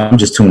 I'm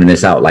just tuning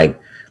this out? Like,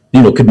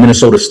 could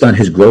Minnesota stunt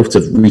his growth to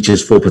reach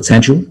his full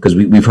potential? Because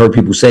we've heard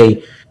people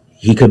say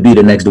he could be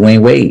the next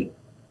Dwayne Wade.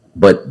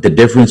 But the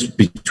difference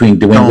between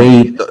Dwayne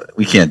Wade,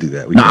 we can't do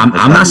that.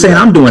 I'm not saying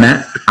I'm doing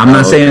that. I'm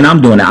not saying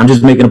I'm doing that. I'm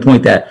just making a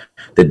point that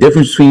the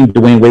difference between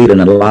Dwayne Wade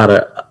and a lot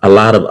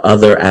of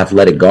other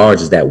athletic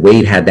guards is that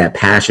Wade had that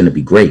passion to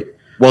be great.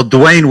 Well,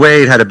 Dwayne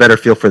Wade had a better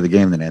feel for the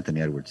game than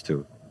Anthony Edwards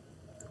too.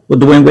 Well,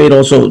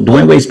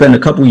 Dwayne Wade spent a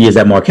couple years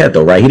at Marquette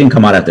though, right? He didn't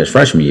come out after his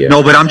freshman year.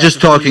 No, but I'm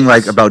just talking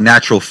like about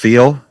natural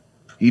feel.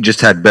 He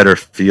just had better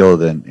feel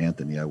than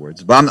Anthony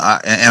Edwards. But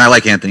I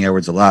like Anthony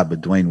Edwards a lot,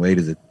 but Dwayne Wade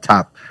is a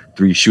top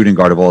 3 shooting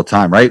guard of all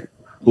time, right?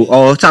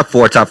 Top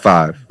 4, top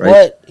 5,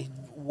 right? But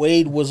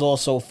Wade was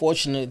also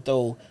fortunate,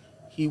 though.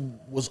 He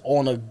was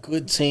on a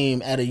good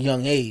team at a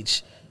young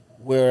age,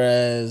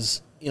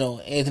 whereas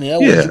Anthony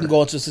Edwards, you can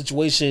go into a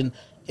situation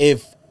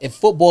if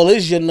football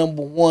is your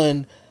number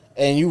one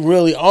and you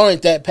really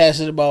aren't that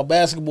passionate about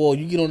basketball,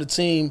 you get on the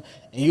team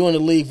and you're in the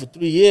league for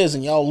 3 years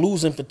and y'all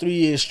losing for 3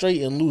 years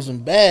straight and losing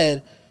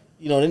bad,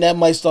 then that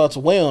might start to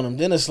weigh on him.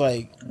 Then it's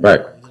like,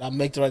 right, did I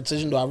make the right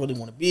decision? Do I really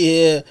want to be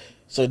here?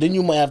 So then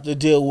you might have to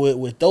deal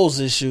with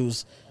those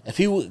issues. If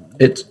it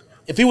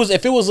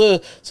was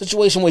a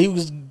situation where he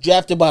was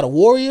drafted by the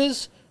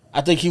Warriors,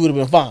 I think he would have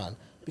been fine,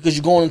 because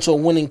you're going into a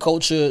winning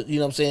culture. You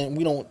know what I'm saying?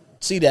 We don't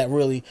see that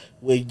really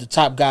where the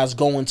top guys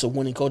go into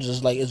winning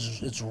cultures. Like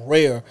it's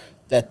rare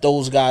that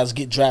those guys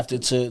get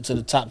drafted to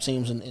the top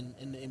teams in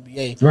the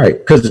NBA. Right,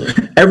 because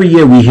every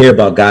year we hear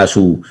about guys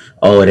who,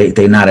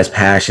 they not as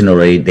passionate, or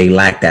they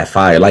lack that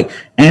fire. Like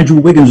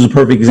Andrew Wiggins was a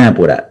perfect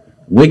example of that.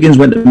 Wiggins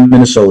went to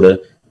Minnesota.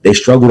 They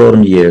struggled all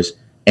them years,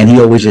 and he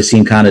always just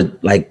seemed kind of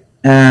like,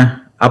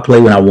 I play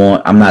when I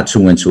want. I'm not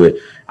too into it.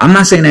 I'm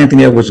not saying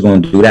Anthony Edwards is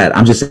going to do that.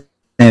 I'm just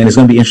saying it's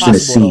going to be interesting to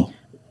see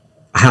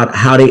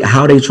how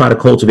they try to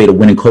cultivate a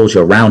winning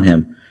culture around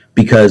him,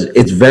 because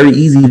it's very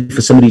easy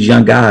for some of these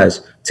young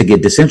guys to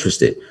get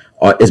disinterested.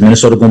 Or is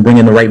Minnesota going to bring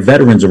in the right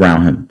veterans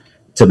around him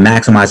to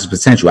maximize his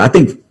potential? I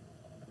think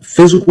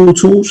physical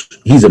tools,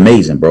 he's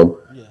amazing, bro.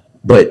 Yeah.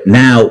 But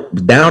now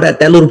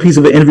that little piece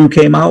of an interview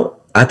came out,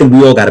 I think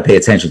we all got to pay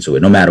attention to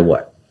it, no matter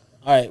what.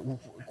 All right,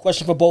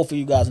 question for both of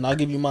you guys, and I'll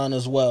give you mine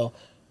as well.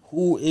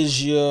 Who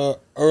is your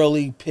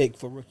early pick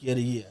for Rookie of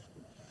the Year?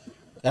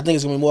 I think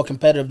it's going to be more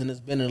competitive than it's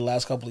been in the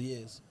last couple of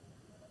years.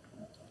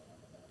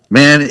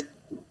 Man,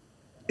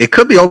 it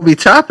could be Obi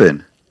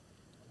Toppin.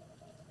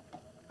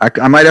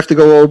 I might have to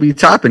go Obi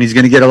Toppin. He's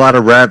going to get a lot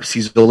of reps.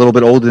 He's a little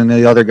bit older than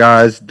the other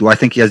guys. Do I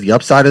think he has the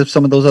upside of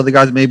some of those other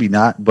guys? Maybe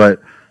not, but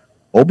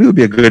Obi would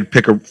be a good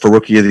picker for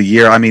Rookie of the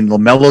Year. I mean,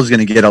 LaMelo's going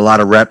to get a lot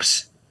of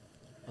reps.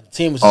 The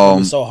team is just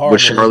gonna be so hard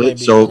with Charlotte,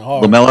 so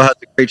LaMelo has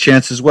a great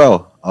chance as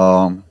well.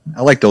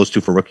 I like those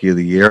two for Rookie of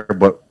the Year,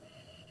 but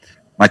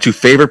my two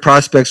favorite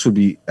prospects would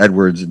be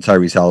Edwards and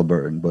Tyrese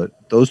Halliburton. But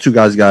those two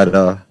guys got.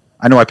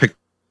 I know I picked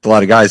a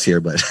lot of guys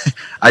here, but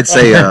I'd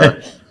say Obi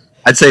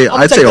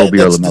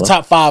or LaMelo. The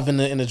top 5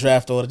 in the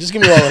draft order. Just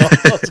give me all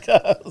of those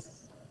guys.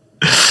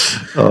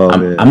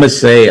 I'm gonna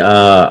say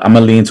I'm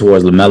gonna lean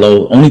towards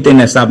LaMelo. Only thing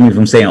that stopped me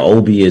from saying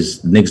Obi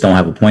is Knicks don't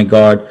have a point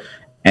guard,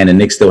 and the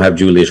Knicks still have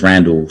Julius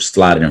Randle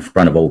slotted in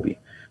front of Obi.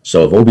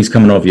 So if Obi's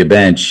coming off your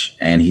bench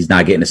and he's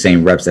not getting the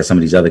same reps that some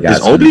of these other guys,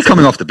 is Obi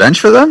coming off the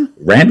bench for them?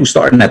 Randle's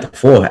starting at the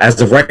 4.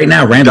 As of right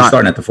now, Randle's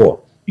starting at the 4.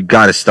 You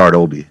got to start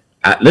Obi.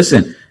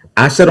 Listen,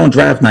 I said on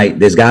draft night,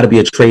 there's got to be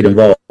a trade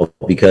involved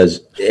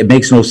because it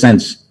makes no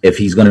sense if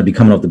he's going to be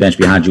coming off the bench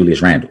behind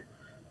Julius Randle.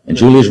 And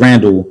Julius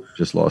Randle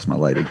just lost my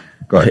lighting.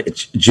 Go ahead.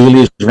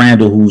 Julius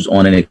Randle, who's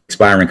on an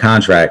expiring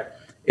contract,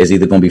 is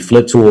either going to be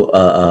flipped to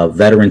a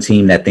veteran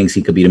team that thinks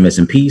he could be the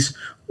missing piece,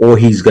 or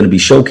he's going to be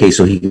showcased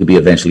so he could be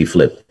eventually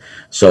flipped.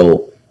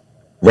 So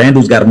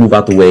Randle's got to move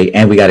out the way,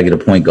 and we got to get a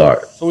point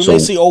guard. So we may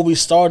see Obi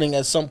starting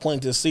at some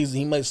point this season.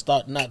 He might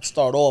not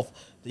start off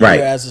the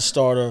year as a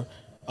starter.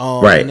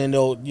 And then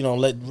they'll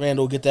let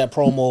Randle get that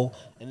promo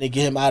and they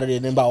get him out of there.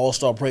 And then by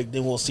All-Star break,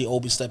 then we'll see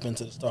Obi step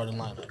into the starting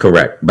lineup.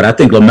 Correct. But I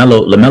think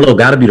LaMelo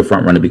got to be the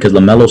front runner because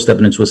LaMelo's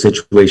stepping into a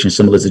situation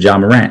similar to Ja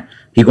Morant.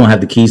 He's going to have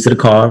the keys to the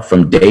car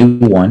from day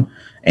one,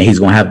 and he's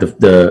going to have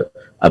the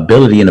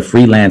ability and the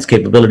freelance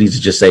capabilities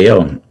to just say,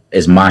 yo,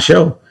 it's my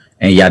show.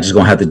 And y'all just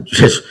going to have to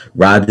just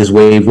ride this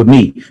wave with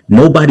me.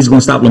 Nobody's going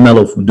to stop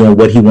LaMelo from doing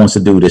what he wants to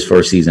do this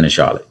first season in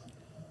Charlotte.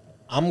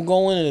 I'm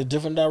going in a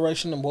different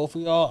direction than both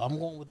of y'all. I'm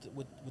going with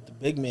the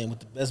big man, with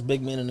the best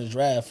big man in the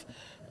draft,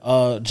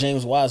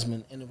 James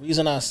Wiseman. And the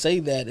reason I say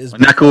that is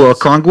Onyeka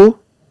Okongwu?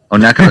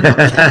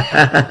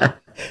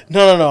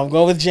 No. I'm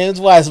going with James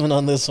Wiseman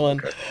on this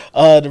one.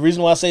 The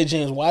reason why I say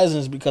James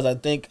Wiseman is because I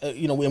think,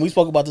 and we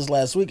spoke about this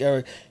last week,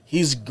 Eric,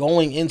 he's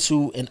going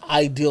into an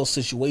ideal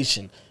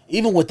situation.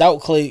 Even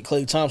without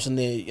Klay Thompson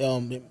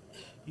there,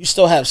 you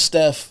still have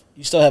Steph,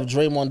 you still have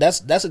Draymond.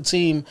 That's a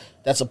team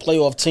that's a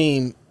playoff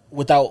team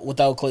without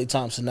Klay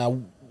Thompson.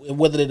 Now,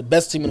 whether they're the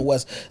best team in the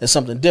West is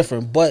something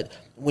different. But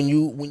when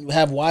you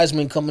have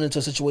Wiseman coming into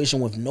a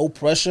situation with no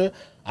pressure,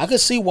 I could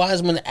see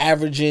Wiseman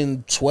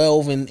averaging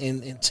 12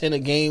 and 10 a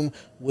game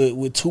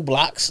with 2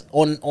 blocks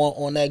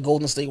on that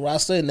Golden State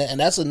roster, and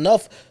that's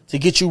enough to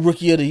get you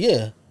Rookie of the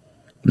Year.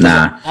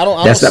 Nah,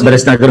 but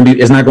it's not going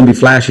to be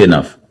flashy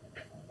enough.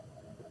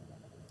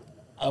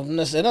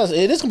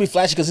 It is going to be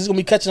flashy because he's going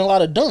to be catching a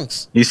lot of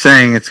dunks. He's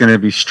saying it's going to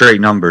be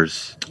straight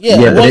numbers.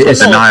 Yeah, but it's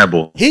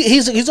undeniable.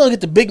 He's going to get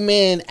the big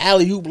man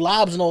alley-oop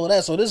lobs and all of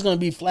that, so it is going to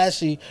be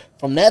flashy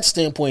from that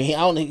standpoint.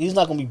 He's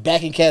not going to be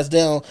backing cats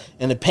down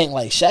in the paint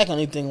like Shaq or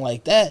anything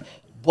like that.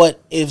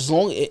 But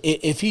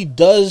if he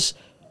does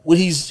what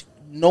he's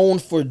known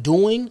for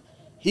doing,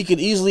 he could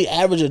easily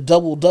average a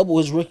double-double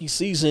his rookie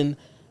season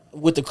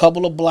with a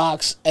couple of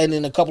blocks and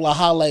then a couple of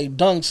highlight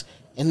dunks,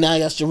 and now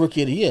that's your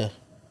Rookie of the Year.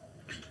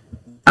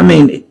 I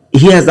mean,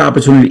 he has the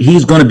opportunity.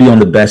 He's going to be on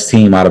the best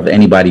team out of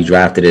anybody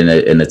drafted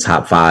in the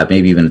top 5,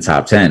 maybe even the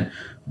top 10.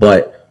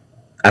 But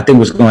I think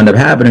what's going to end up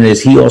happening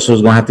is he also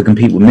is going to have to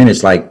compete with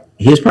minutes. Like,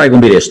 he's probably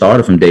going to be their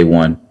starter from day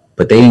one,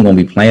 but they ain't going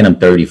to be playing him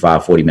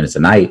 35, 40 minutes a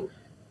night.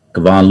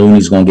 Kevon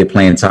Looney's going to get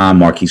playing time.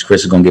 Marquise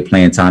Chris is going to get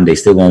playing time. They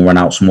still going to run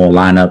out small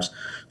lineups.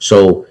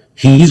 So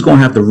he's going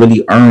to have to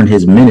really earn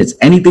his minutes.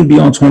 Anything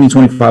beyond 20,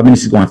 25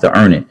 minutes, he's going to have to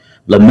earn it.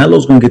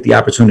 LaMelo's going to get the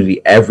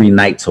opportunity every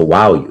night to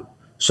wow you.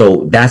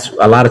 So that's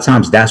a lot of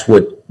times that's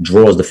what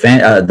draws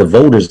the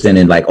voters in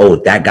and like, oh,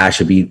 that guy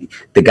should be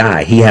the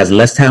guy. He has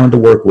less talent to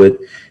work with.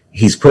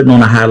 He's putting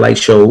on a highlight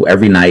show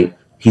every night.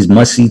 He's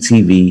must-see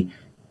TV.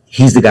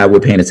 He's the guy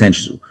we're paying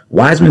attention to.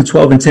 Wiseman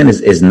 12 and 10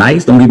 is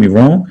nice. Don't get me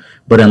wrong,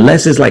 but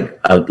unless it's like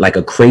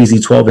a crazy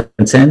 12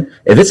 and 10,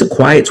 if it's a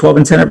quiet 12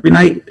 and 10 every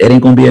night, it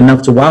ain't gonna be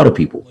enough to wow the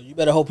people. Well, you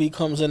better hope he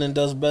comes in and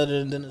does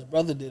better than his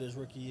brother did his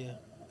rookie year.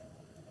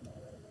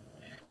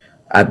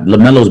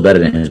 LaMelo's better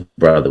than his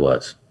brother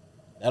was.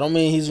 That don't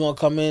mean he's gonna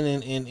come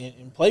in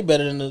and play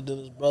better than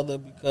his brother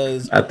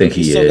because I think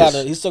he still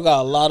is. He's still got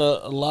a lot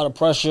of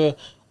pressure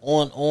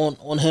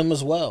on him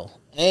as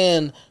well,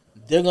 and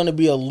they're gonna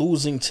be a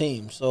losing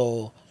team.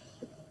 So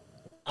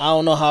I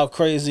don't know how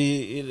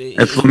crazy it is.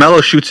 If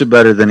LaMelo shoots it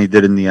better than he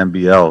did in the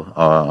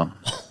NBL,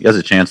 he has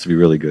a chance to be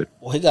really good.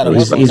 Well, he got to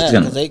work on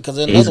that because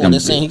another one they're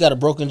saying he got a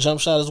broken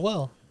jump shot as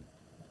well.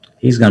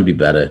 He's gonna be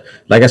better.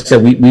 Like I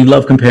said, we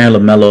love comparing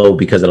LaMelo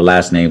because of the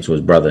last name to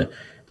his brother.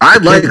 I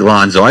like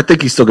Lonzo. I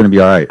think he's still going to be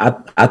all right.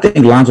 I think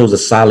Lonzo's a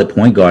solid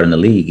point guard in the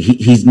league.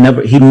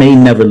 He may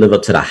never live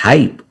up to the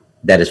hype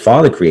that his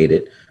father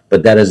created,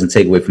 but that doesn't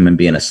take away from him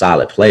being a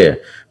solid player.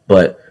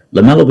 But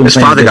LaMelo, his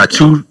father got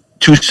two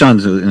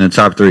sons in the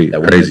top 3.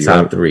 That were in the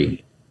top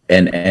 3.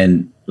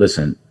 And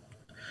listen,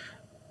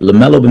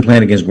 LaMelo been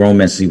playing against grown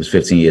men since he was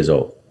 15 years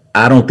old.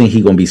 I don't think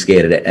he's gonna be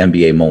scared of that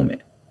NBA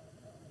moment.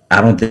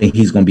 I don't think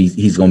he's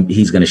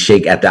gonna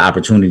shake at the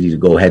opportunity to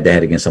go head to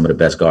head against some of the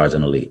best guards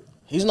in the league.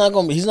 He's not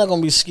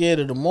gonna be scared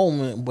of the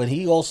moment, but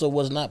he also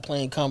was not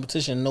playing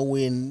competition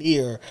nowhere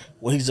near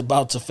what he's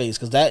about to face.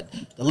 Because the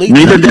league.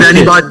 Neither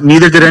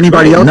did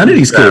anybody else. None of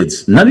these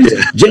kids. None of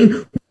these.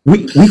 James,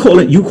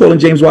 you calling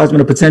James Wiseman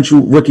a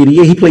potential rookie of the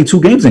year? He played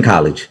 2 games in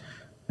college.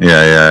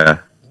 Yeah.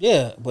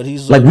 Yeah, but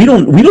he's like we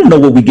don't know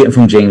what we're getting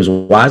from James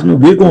Wiseman.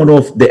 We're going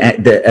off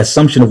the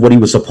assumption of what he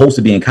was supposed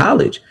to be in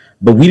college,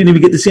 but we didn't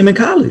even get to see him in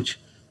college.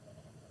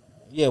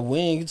 Yeah, we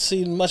ain't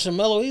see much of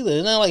Melo either.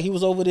 It's not like he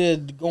was over there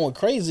going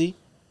crazy.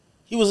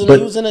 He was in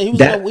that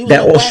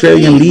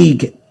Australian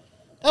league.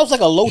 That was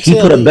like a low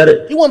tier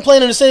league. He wasn't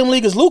playing in the same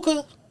league as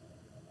Luka.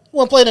 He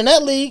wasn't playing in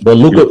that league. But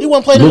Luka, he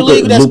wasn't playing in the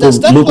league that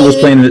Steph was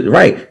playing.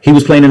 Right, he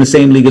was playing in the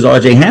same league as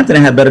RJ Hampton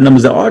and had better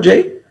numbers than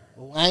RJ.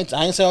 I ain't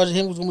say RJ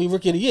Hampton was gonna be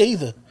rookie of the year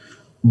either.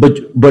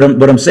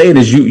 But I'm saying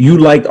is you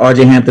liked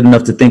RJ Hampton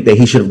enough to think that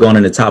he should have gone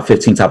in the top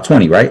 15, top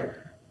 20, right?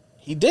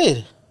 He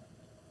did.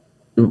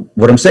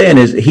 What I'm saying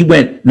is he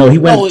went 20.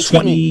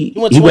 He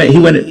went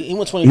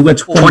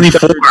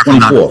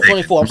 24.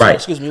 24. Right.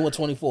 Excuse me. He went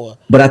 24.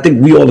 But I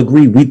think we all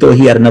agree we thought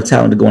he had enough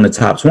talent to go in the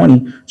top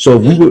 20.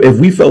 So if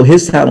we felt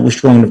his talent was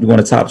strong enough to go in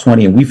the top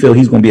 20, and we feel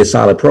he's going to be a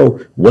solid pro,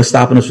 what's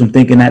stopping us from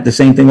thinking that the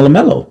same thing with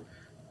LaMelo?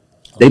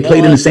 They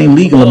played in the same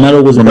league, and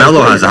LaMelo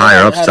has a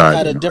higher upside.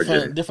 Had a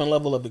different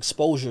level of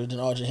exposure than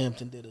RJ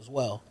Hampton did as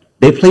well.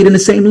 They played in the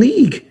same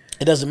league.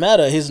 It doesn't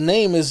matter. His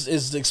name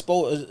is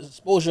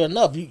exposure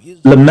enough.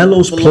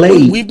 LaMelo's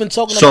played. We've been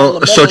talking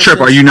about LaMelo. So Trip,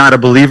 are you not a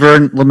believer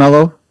in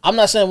LaMelo? I'm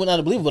not saying we're not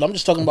a believer, but I'm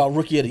just talking about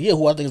rookie of the year,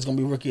 who I think is going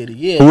to be rookie of the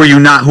year. Who are you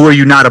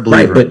not a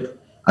believer? Right, but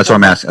that's what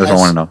I'm asking. That's what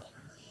I want to know.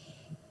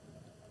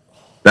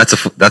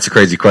 That's a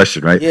crazy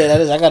question, right? Yeah,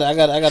 that is. I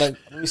gotta.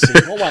 Let me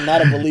see. Who am I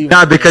not a believer?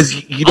 Nah, because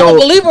you don't. I'm a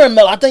believer in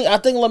Melo. I think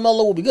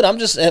LaMelo will be good. I'm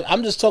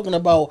just talking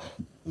about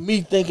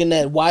me thinking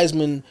that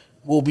Wiseman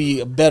will be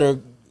a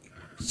better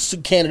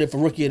candidate for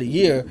rookie of the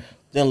year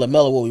than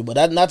LaMelo will be. But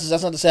that's not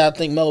to say I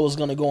think Melo is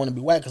going to go in and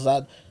be whack, because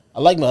I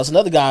like Melo. That's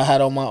another guy I had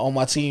on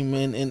my team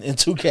in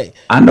 2K.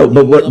 I know,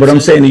 but what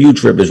I'm saying to you,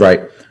 Trip, is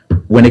right.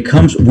 When it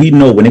comes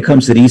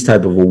to these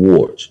type of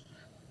awards,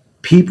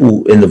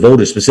 people in the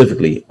voters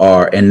specifically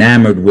are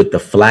enamored with the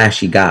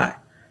flashy guy.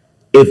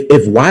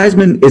 If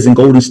Wiseman is in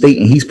Golden State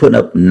and he's putting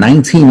up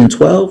 19 and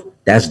 12,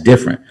 that's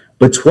different.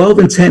 But 12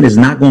 and 10 is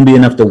not going to be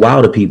enough to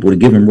wow the people to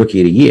give him rookie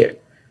of the year.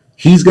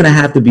 He's going to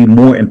have to be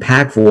more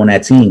impactful on that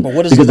team. But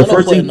what is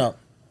LaMelo putting up?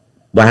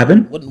 What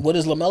happened? What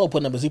is LaMelo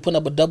putting up? Is he putting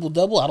up a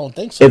double-double? I don't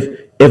think so. If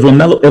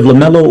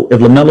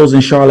LaMelo's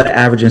in Charlotte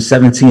averaging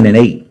 17 and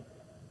 8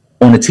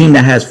 on a team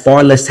that has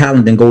far less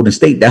talent than Golden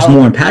State, that's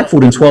more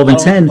impactful than 12 and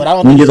 10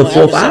 when you're the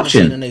fourth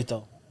option. And 8,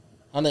 though.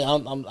 I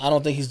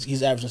don't think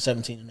he's averaging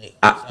 17 and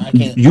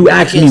 8. You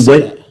asked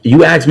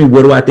me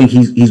what do I think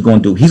he's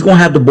going to do? He's going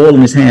to have the ball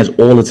in his hands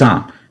all the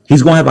time.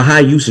 He's going to have a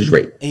high usage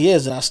rate. He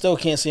is, and I still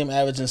can't see him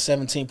averaging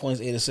 17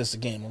 points, 8 assists a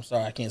game. I'm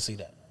sorry, I can't see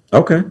that.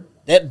 Okay.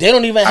 They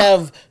don't even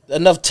have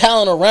enough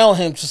talent around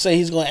him to say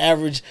he's going to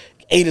average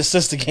 8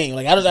 assists a game.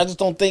 Like I just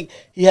don't think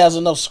he has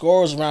enough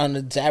scorers around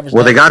him to average.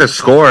 Well, they got to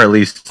score at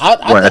least.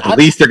 At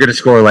least they're going to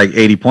score like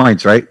 80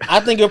 points, right? I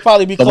think it'll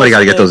probably be somebody got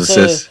to get those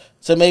assists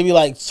to maybe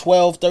like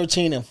 12,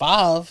 13, and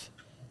 5.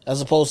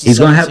 As opposed to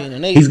 17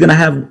 and 8. He's gonna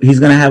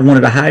have one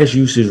of the highest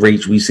usage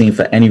rates we've seen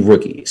for any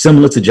rookie,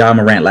 similar to Ja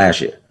Morant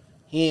last year.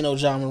 He ain't no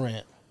Ja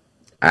Morant.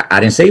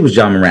 I didn't say it was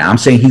Ja Morant. I'm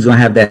saying he's gonna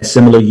have that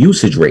similar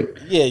usage rate.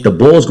 Yeah, the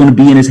ball's gonna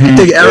be in his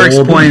hands. I think Eric's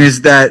point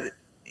is that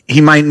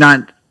he might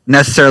not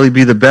necessarily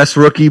be the best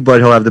rookie, but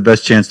he'll have the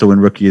best chance to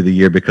win rookie of the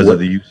year because of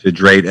the usage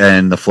rate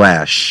and the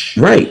flash.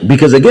 Right,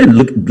 because again,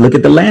 look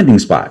at the landing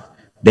spot.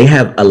 They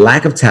have a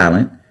lack of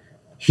talent.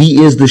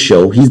 He is the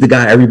show. He's the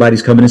guy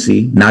everybody's coming to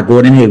see. Not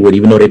Gordon Hayward,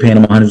 even though they're paying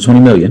him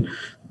 $120 million.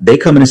 They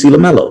coming to see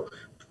LaMelo,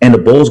 and the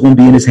ball's going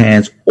to be in his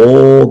hands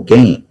all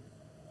game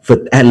for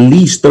at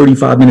least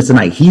 35 minutes a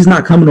night. He's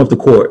not coming off the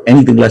court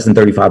anything less than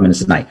 35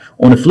 minutes a night.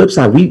 On the flip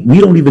side, we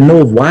don't even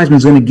know if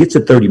Wiseman's going to get to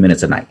 30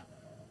 minutes a night.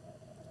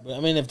 But I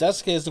mean, if that's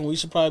the case, then we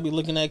should probably be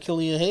looking at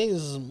Killian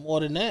Hayes more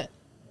than that.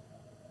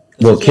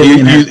 Well,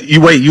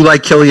 you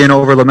like Killian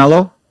over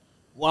LaMelo?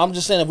 Well, I'm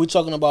just saying, if we're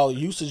talking about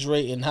usage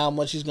rate and how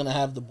much he's going to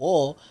have the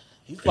ball,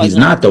 he's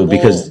not, though,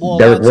 because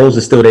Derrick Rose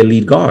is still their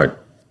lead guard.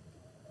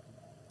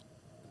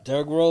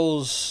 Derrick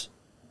Rose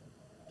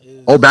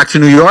is... Oh, back to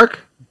New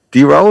York?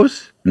 D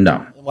Rose?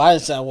 No. Well,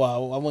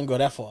 I wouldn't go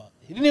that far.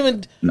 He didn't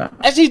even... No.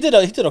 Actually, he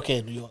did okay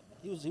in New York.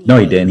 He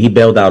didn't. He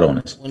bailed out on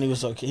us. When he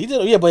was okay. He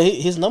did, yeah, but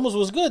his numbers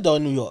was good, though,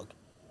 in New York.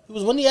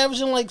 Wasn't he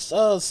averaging like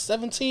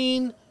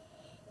 17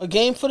 a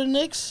game for the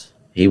Knicks?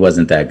 He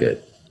wasn't that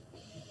good.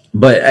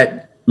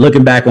 But...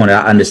 looking back on it,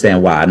 I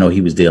understand why. I know he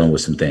was dealing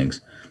with some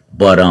things,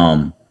 but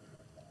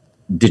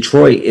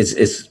Detroit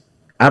is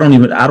I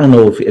don't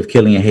know if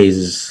Killian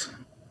Hayes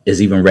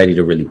is even ready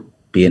to really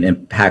be an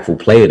impactful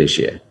player this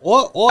year.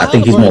 Or I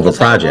think he's more of a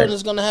project. Halliburton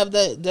is going to have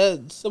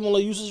that similar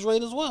usage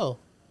rate as well.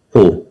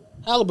 Who?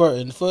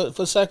 Halliburton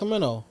for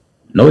Sacramento.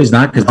 No, he's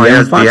not, because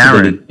De'Aaron Fox.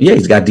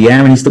 He's got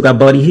De'Aaron. He's still got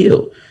Buddy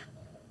Hield.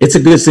 it's a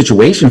good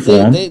situation for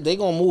him. They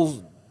gonna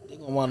move. They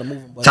gonna want to move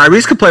him. But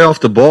Tyrese could play off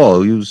the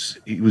ball. He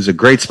was a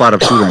great spot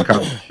up shooter in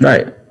college,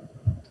 Right.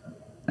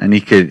 and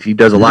he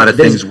does a lot of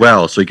things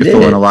well, so he can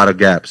fill in a lot of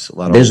gaps.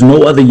 There's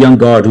no other young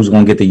guard who's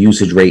going to get the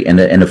usage rate and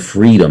the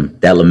freedom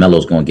that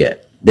LaMelo's going to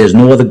get. There's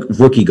no other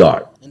rookie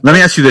guard Let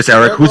me ask you this,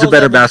 Eric: who's a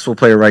better basketball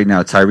player right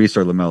now, Tyrese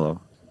or LaMelo?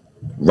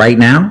 right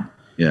now.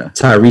 Yeah,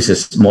 Tyrese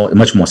is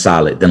much more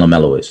solid than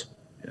LaMelo is.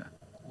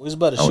 he's a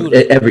better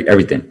shooter.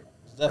 Everything.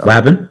 What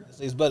happened?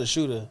 He's a better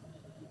shooter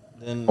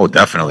than.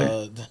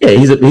 Definitely. Yeah,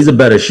 he's a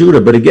better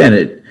shooter, but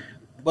again,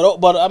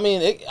 But I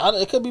mean,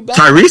 it could be bad.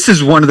 Tyrese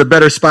is one of the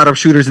better spot up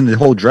shooters in the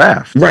whole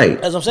draft.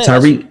 right. That's what I'm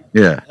saying. Tyrese.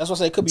 Yeah, That's what I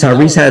say. It could be.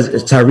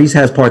 Tyrese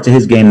has parts of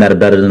his game that are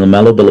better than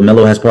LaMelo, but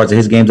LaMelo has parts of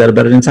his game that are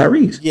better than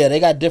Tyrese. Yeah, they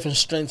got different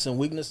strengths and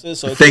weaknesses.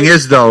 So the thing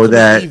is though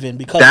that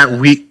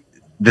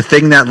the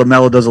thing that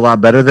LaMelo does a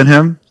lot better than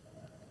him,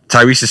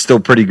 Tyrese is still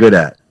pretty good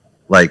at,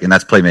 and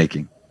that's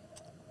playmaking.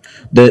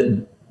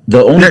 The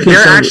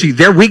only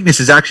their weakness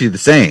is actually the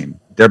same.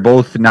 They're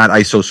both not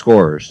ISO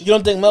scorers. You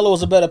don't think Melo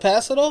was a better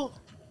passer though?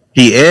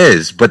 He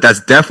is, but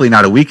that's definitely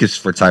not a weakness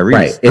for Tyrese.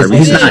 Right. Tyrese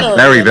He's is not.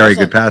 a very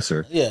good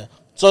passer. Yeah.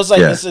 So it's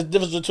it's a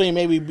difference between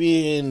maybe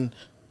being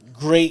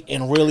great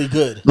and really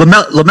good.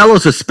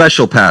 LaMelo's a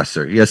special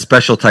passer. He has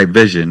special type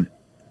vision.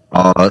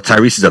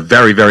 Tyrese is a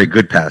very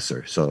good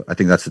passer. So I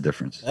think that's the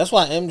difference. That's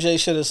why MJ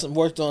should have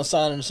worked on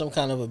signing some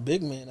kind of a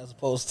big man as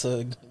opposed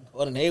to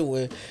Gordon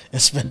Hayward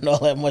and spending all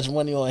that much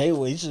money on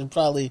Hayward. He should have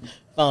probably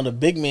found a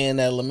big man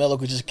that LaMelo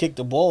could just kick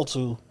the ball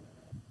to.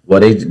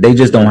 Well, they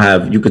just don't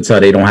have. You could tell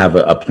they don't have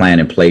a plan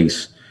in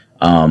place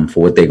for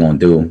what they're gonna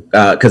do.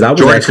 Because I was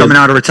Jordan's coming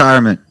out of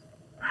retirement.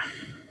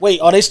 Wait,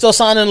 are they still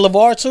signing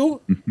LeVar too?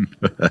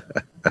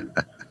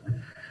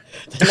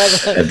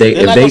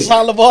 They're not gonna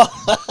sign LeVar.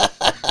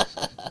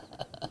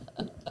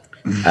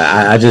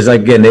 I just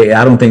again,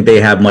 I don't think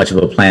they have much of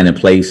a plan in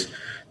place.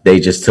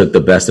 They just took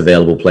the best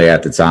available player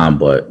at the time,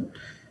 but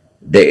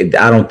I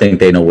don't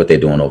think they know what they're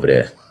doing over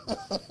there.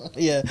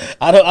 Yeah,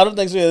 I don't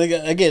think so.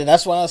 Again,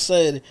 that's why I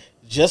said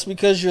just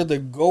because you're the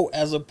GOAT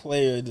as a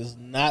player does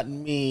not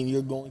mean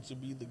you're going to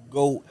be the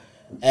GOAT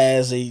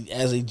as a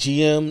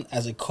GM,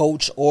 as a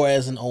coach, or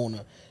as an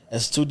owner.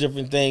 That's two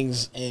different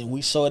things, and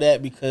we saw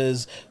that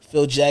because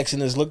Phil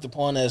Jackson is looked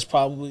upon as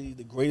probably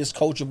the greatest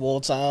coach of all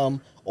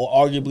time, or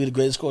arguably the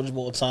greatest coach of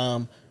all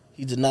time.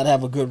 He did not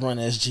have a good run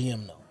as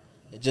GM, though.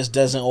 It just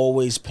doesn't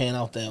always pan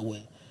out that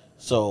way.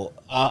 So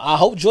I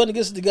hope Jordan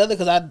gets it together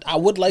because I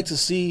would like to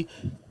see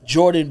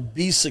Jordan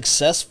be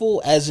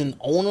successful as an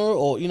owner,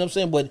 or you know what I'm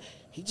saying. But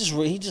he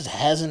just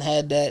hasn't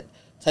had that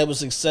type of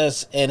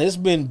success, and it's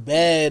been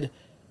bad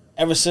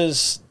ever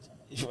since.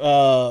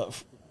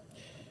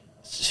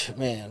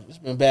 Man, it's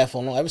been bad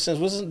for a long. Ever since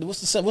what's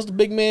the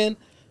big man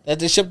that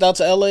they shipped out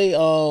to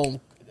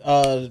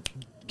LA?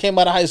 Came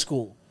out of high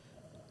school.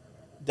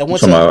 That went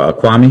to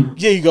Kwame.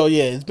 There you go.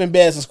 Yeah, it's been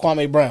bad since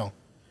Kwame Brown.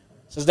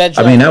 Since that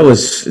draft, I mean, that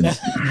was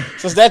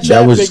since that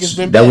draft pick has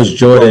been bad. That was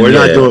Jordan. We're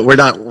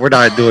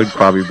not doing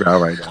Kwame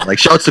Brown right now. Like,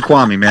 shouts to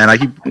Kwame,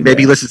 man.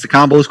 Maybe he listens to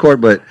Combos Court,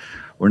 but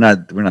we're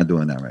not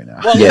doing that right now.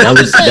 Well, yeah,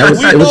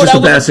 that was just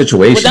a bad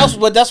situation.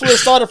 But that's where it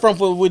started from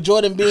with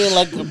Jordan being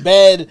like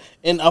bad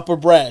in Upper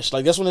Brash.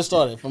 Like that's when it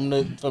started from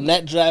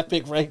that draft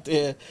pick right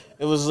there.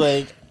 It was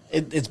like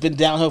it's been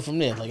downhill from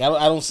there. Like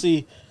I don't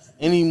see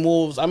any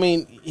moves. I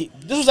mean,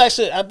 this was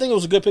actually, I think it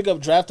was a good pickup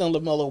drafting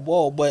LaMelo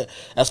Ball, but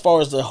as far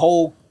as the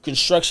whole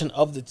construction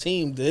of the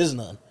team, there is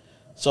none.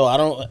 So I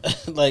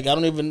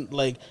don't even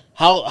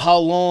how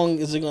long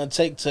is it going to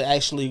take to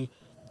actually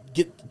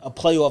get a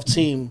playoff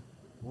team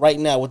right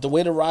now with the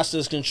way the roster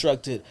is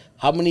constructed?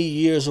 How many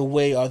years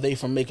away are they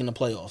from making the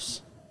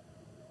playoffs?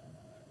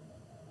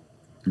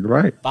 You're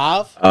right.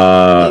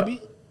 5,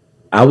 maybe.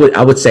 I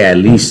would say at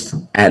least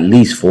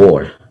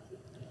 4.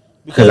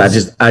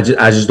 Because I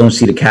just don't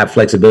see the cap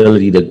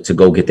flexibility to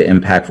go get the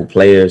impactful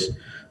players.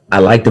 I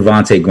like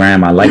Devontae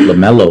Graham. I like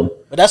LaMelo.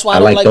 But that's why I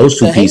like those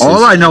two pieces.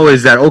 All I know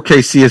is that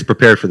OKC is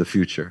prepared for the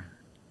future.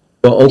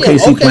 But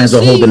OKC plans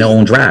on holding their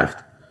own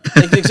draft.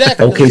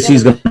 Exactly. OKC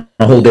is going to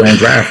hold their own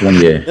draft one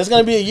year. There's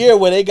going to be a year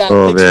where they got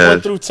picks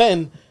 1 through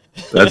 10.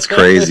 That's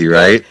crazy,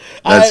 right?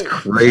 That's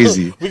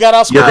crazy. We got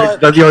our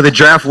squad. The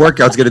draft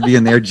workout's going to be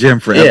in their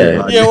gym for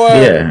everybody.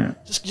 Yeah.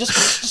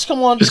 Just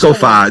come on. Just go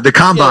find the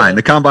combine. Yeah.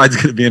 The combine's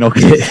going to be in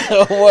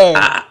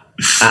OKC.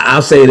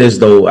 I'll say this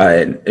though,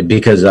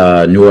 because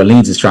New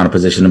Orleans is trying to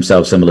position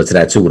themselves similar to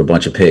that too, with a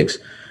bunch of picks.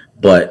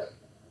 But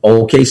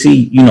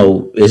OKC,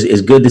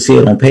 is good to see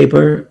it on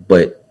paper,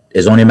 but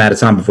it's only a matter of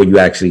time before you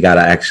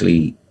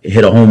actually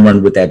hit a home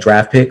run with that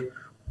draft pick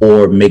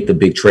or make the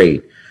big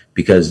trade.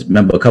 Because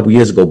remember, a couple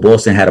years ago,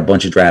 Boston had a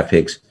bunch of draft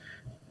picks,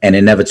 and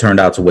it never turned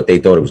out to what they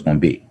thought it was going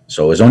to be.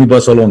 So it's only but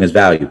so long as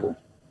valuable.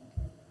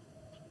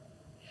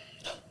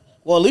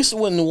 Well, at least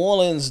with New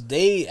Orleans,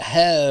 they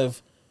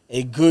have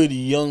a good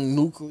young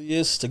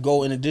nucleus to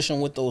go in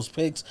addition with those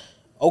picks.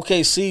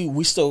 OKC,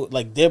 we still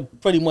they're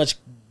pretty much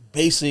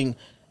basing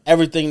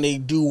everything they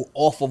do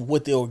off of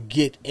what they'll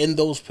get in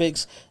those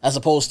picks, as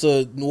opposed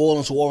to New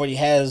Orleans, who already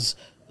has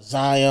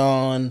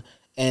Zion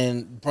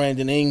and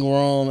Brandon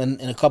Ingram and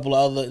a couple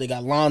of other. They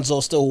got Lonzo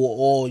still, who are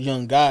all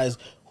young guys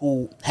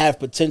who have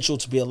potential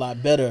to be a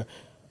lot better.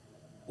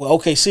 Well,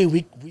 OKC,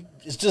 we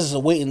it's just a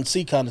wait and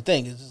see kind of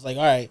thing. It's just like,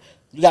 all right,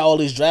 you got all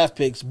these draft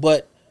picks,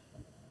 but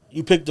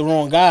you picked the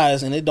wrong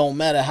guys, and it don't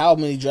matter how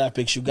many draft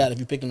picks you got if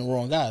you're picking the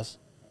wrong guys.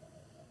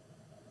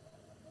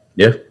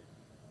 Yeah.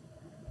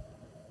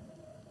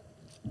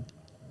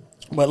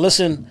 But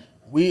listen,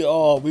 we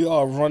are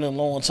running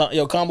low on time.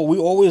 Yo, Combo, we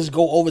always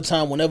go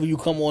overtime whenever you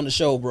come on the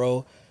show,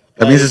 bro.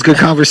 That means it's good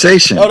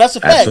conversation. Oh, that's a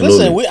fact.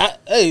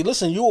 Absolutely.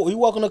 Listen, you're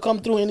welcome to come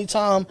through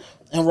anytime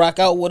and rock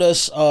out with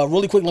us.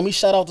 Really quick, let me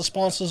shout out the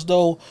sponsors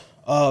though.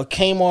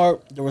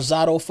 Kmart, the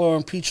Rosado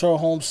Firm, Petra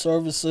Home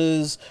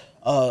Services,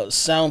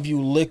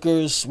 Soundview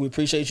Liquors. We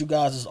appreciate you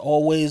guys as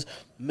always.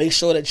 Make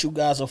sure that you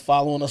guys are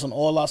following us on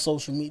all our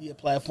social media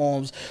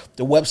platforms.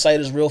 The website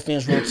is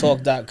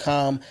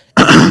realfansrealtalk.com.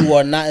 If you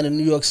are not in the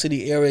New York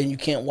City area and you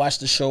can't watch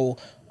the show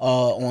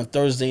on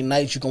Thursday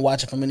nights, you can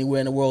watch it from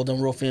anywhere in the world on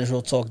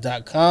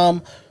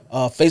realfansrealtalk.com.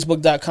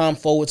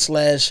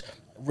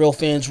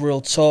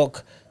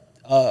 Facebook.com/realfansrealtalk.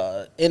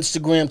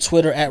 Instagram,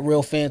 Twitter at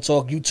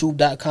realfantalk.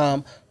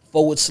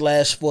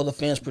 YouTube.com/For the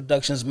Fans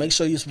Productions. Make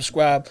sure you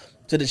subscribe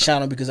to the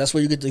channel because that's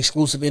where you get the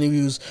exclusive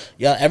interviews.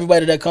 Yeah,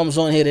 everybody that comes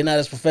on here, they're not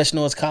as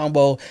professional as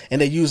Combo, and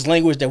they use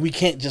language that we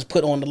can't just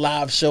put on the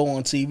live show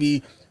on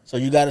TV. So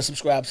you got to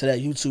subscribe to that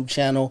YouTube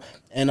channel,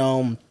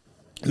 and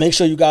make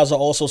sure you guys are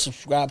also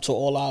subscribed to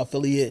all our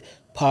affiliate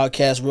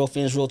podcasts: Real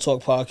Fans Real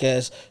Talk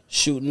podcast,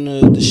 Shooting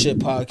the Shit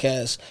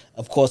podcast,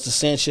 of course the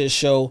Sanchez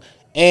Show.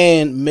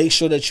 And make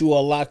sure that you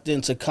are locked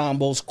into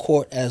Combo's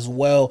Court as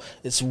well.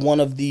 It's one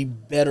of the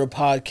better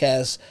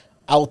podcasts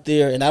out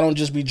there. And I don't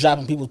just be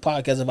dropping people's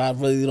podcasts if I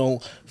really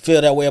don't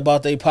feel that way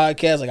about their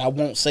podcast. Like, I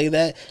won't say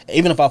that.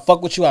 Even if I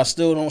fuck with you, I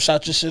still don't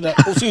shout your shit out.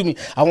 Excuse me.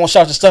 I won't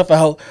shout your stuff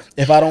out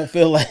if I don't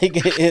feel like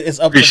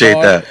it's up Appreciate to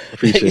par. that.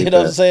 Appreciate you know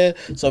what I'm saying?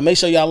 So make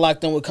sure y'all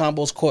locked in with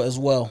Combo's Court as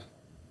well.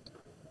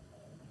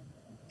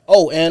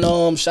 Oh,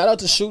 and shout out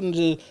to Shooting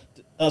the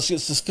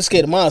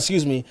Sophisticated Mind,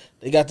 excuse me.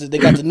 They got the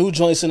new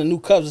joints and the new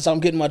cups. That's how I'm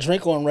getting my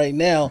drink on right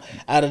now.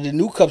 Out of the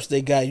new cups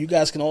they got, you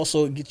guys can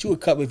also get you a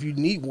cup if you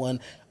need one.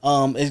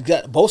 It's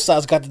got both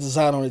sides got the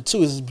design on it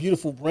too. It's this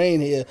beautiful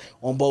brain here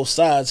on both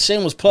sides.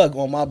 Shameless plug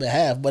on my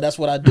behalf, but that's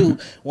what I do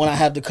when I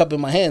have the cup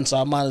in my hand. So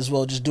I might as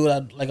well just do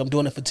it like I'm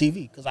doing it for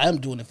TV because I am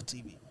doing it for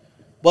TV.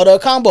 But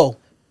Combo,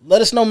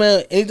 let us know,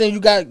 man. Anything you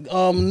got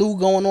new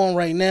going on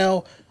right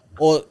now,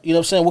 or you know what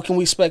I'm saying? What can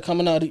we expect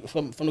coming out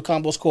from the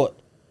Combo's Court?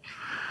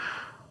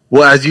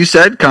 Well, as you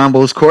said,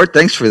 Combo's Court.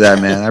 Thanks for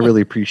that, man. I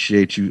really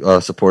appreciate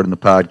you supporting the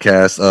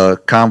podcast.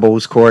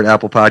 Combo's Court,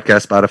 Apple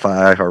Podcast,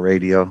 Spotify,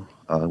 iHeartRadio,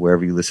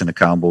 wherever you listen to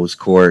Combo's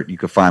Court. You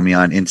can find me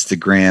on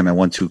Instagram at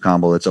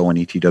 12combo. That's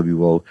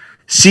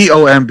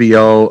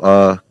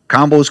ONETWOCOMBO.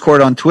 Combo's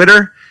Court on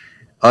Twitter.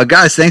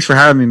 Guys, thanks for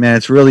having me, man.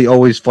 It's really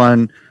always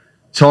fun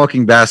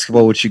talking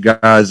basketball with you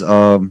guys.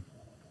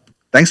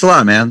 Thanks a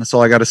lot, man. That's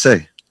all I got to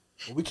say.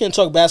 We can't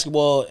talk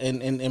basketball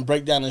and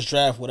break down this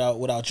draft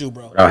without you,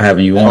 bro. Without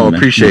having you on, man.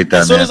 Appreciate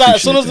that, man.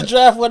 As soon as the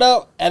draft went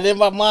out, and in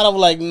my mind, I'm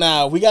like,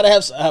 nah, we got to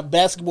have a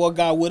basketball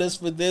guy with us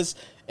for this.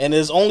 And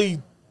there's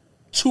only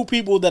two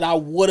people that I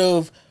would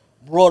have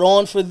brought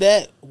on for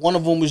that. One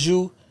of them was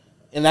you.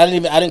 And I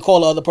didn't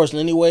call the other person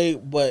anyway,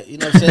 but you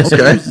know what I'm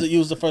saying? So you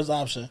was the first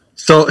option.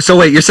 So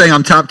wait, you're saying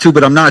I'm top two,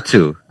 but I'm not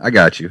two. I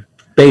got you.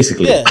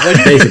 Basically. Yeah, well,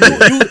 you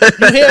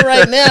here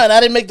right now, and I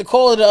didn't make the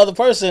call to the other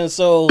person,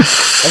 so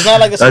it's not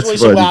like a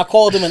situation where I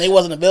called them and they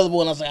wasn't available,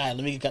 and I was like, all right,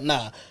 let me get.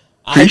 Nah,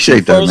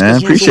 appreciate that,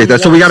 man. Appreciate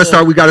that. So we got to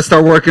start. We got to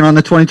start working on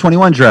the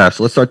 2021 draft.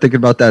 So let's start thinking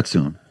about that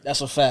soon.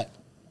 That's a fact.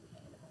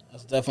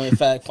 That's definitely a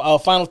fact. Our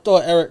final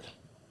thought, Eric.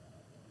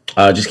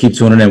 Just keep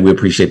tuning in. We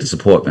appreciate the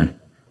support, man.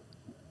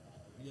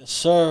 Yes,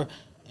 sir.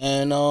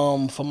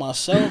 And for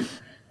myself,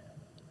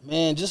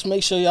 man, just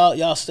make sure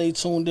y'all stay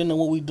tuned in to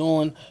what we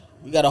doing.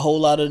 We got a whole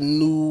lot of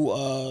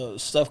new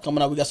stuff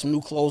coming out. We got some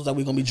new clothes that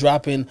we're going to be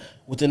dropping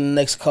within the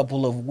next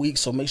couple of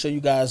weeks. So make sure you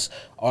guys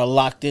are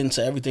locked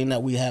into everything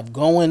that we have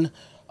going.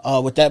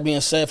 With that being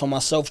said, for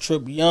myself,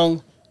 Trip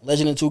Young,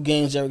 Legend in 2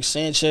 Games, Eric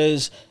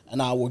Sanchez,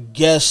 and our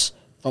guest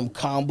from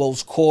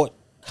Combo's Court,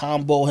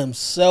 Combo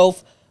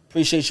himself.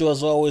 Appreciate you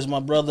as always, my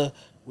brother.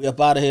 We up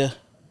out of here.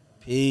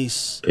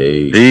 Peace.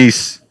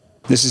 Peace.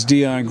 This is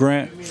Deion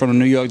Grant from the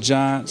New York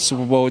Giants,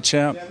 Super Bowl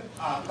champ,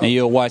 and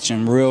you're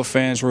watching Real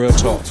Fans Real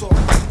Talk.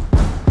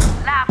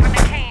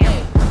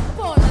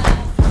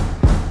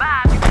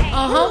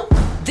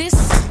 This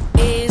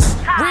is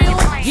Real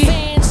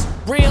Fans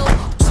Real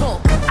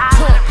Talk.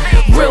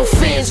 Real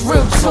fans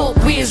real talk.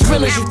 We as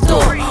real as you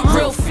thought.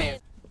 Real fans.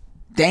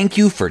 Thank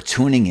you for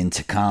tuning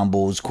into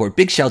Combo's Court.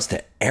 Big shouts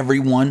to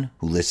everyone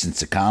who listens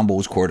to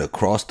Combo's Court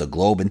across the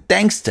globe. And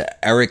thanks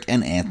to Eric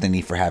and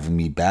Anthony for having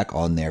me back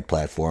on their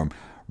platform,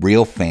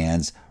 Real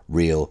Fans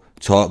Real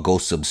Talk. Go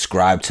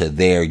subscribe to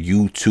their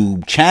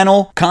YouTube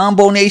channel.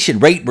 Combo Nation,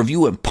 rate,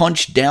 review, and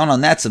punch down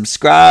on that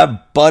subscribe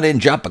button.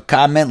 Drop a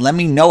comment. Let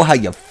me know how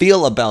you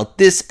feel about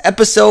this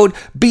episode.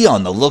 Be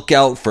on the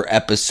lookout for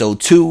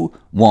episode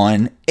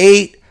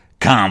 218.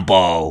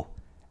 Combo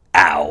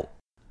out.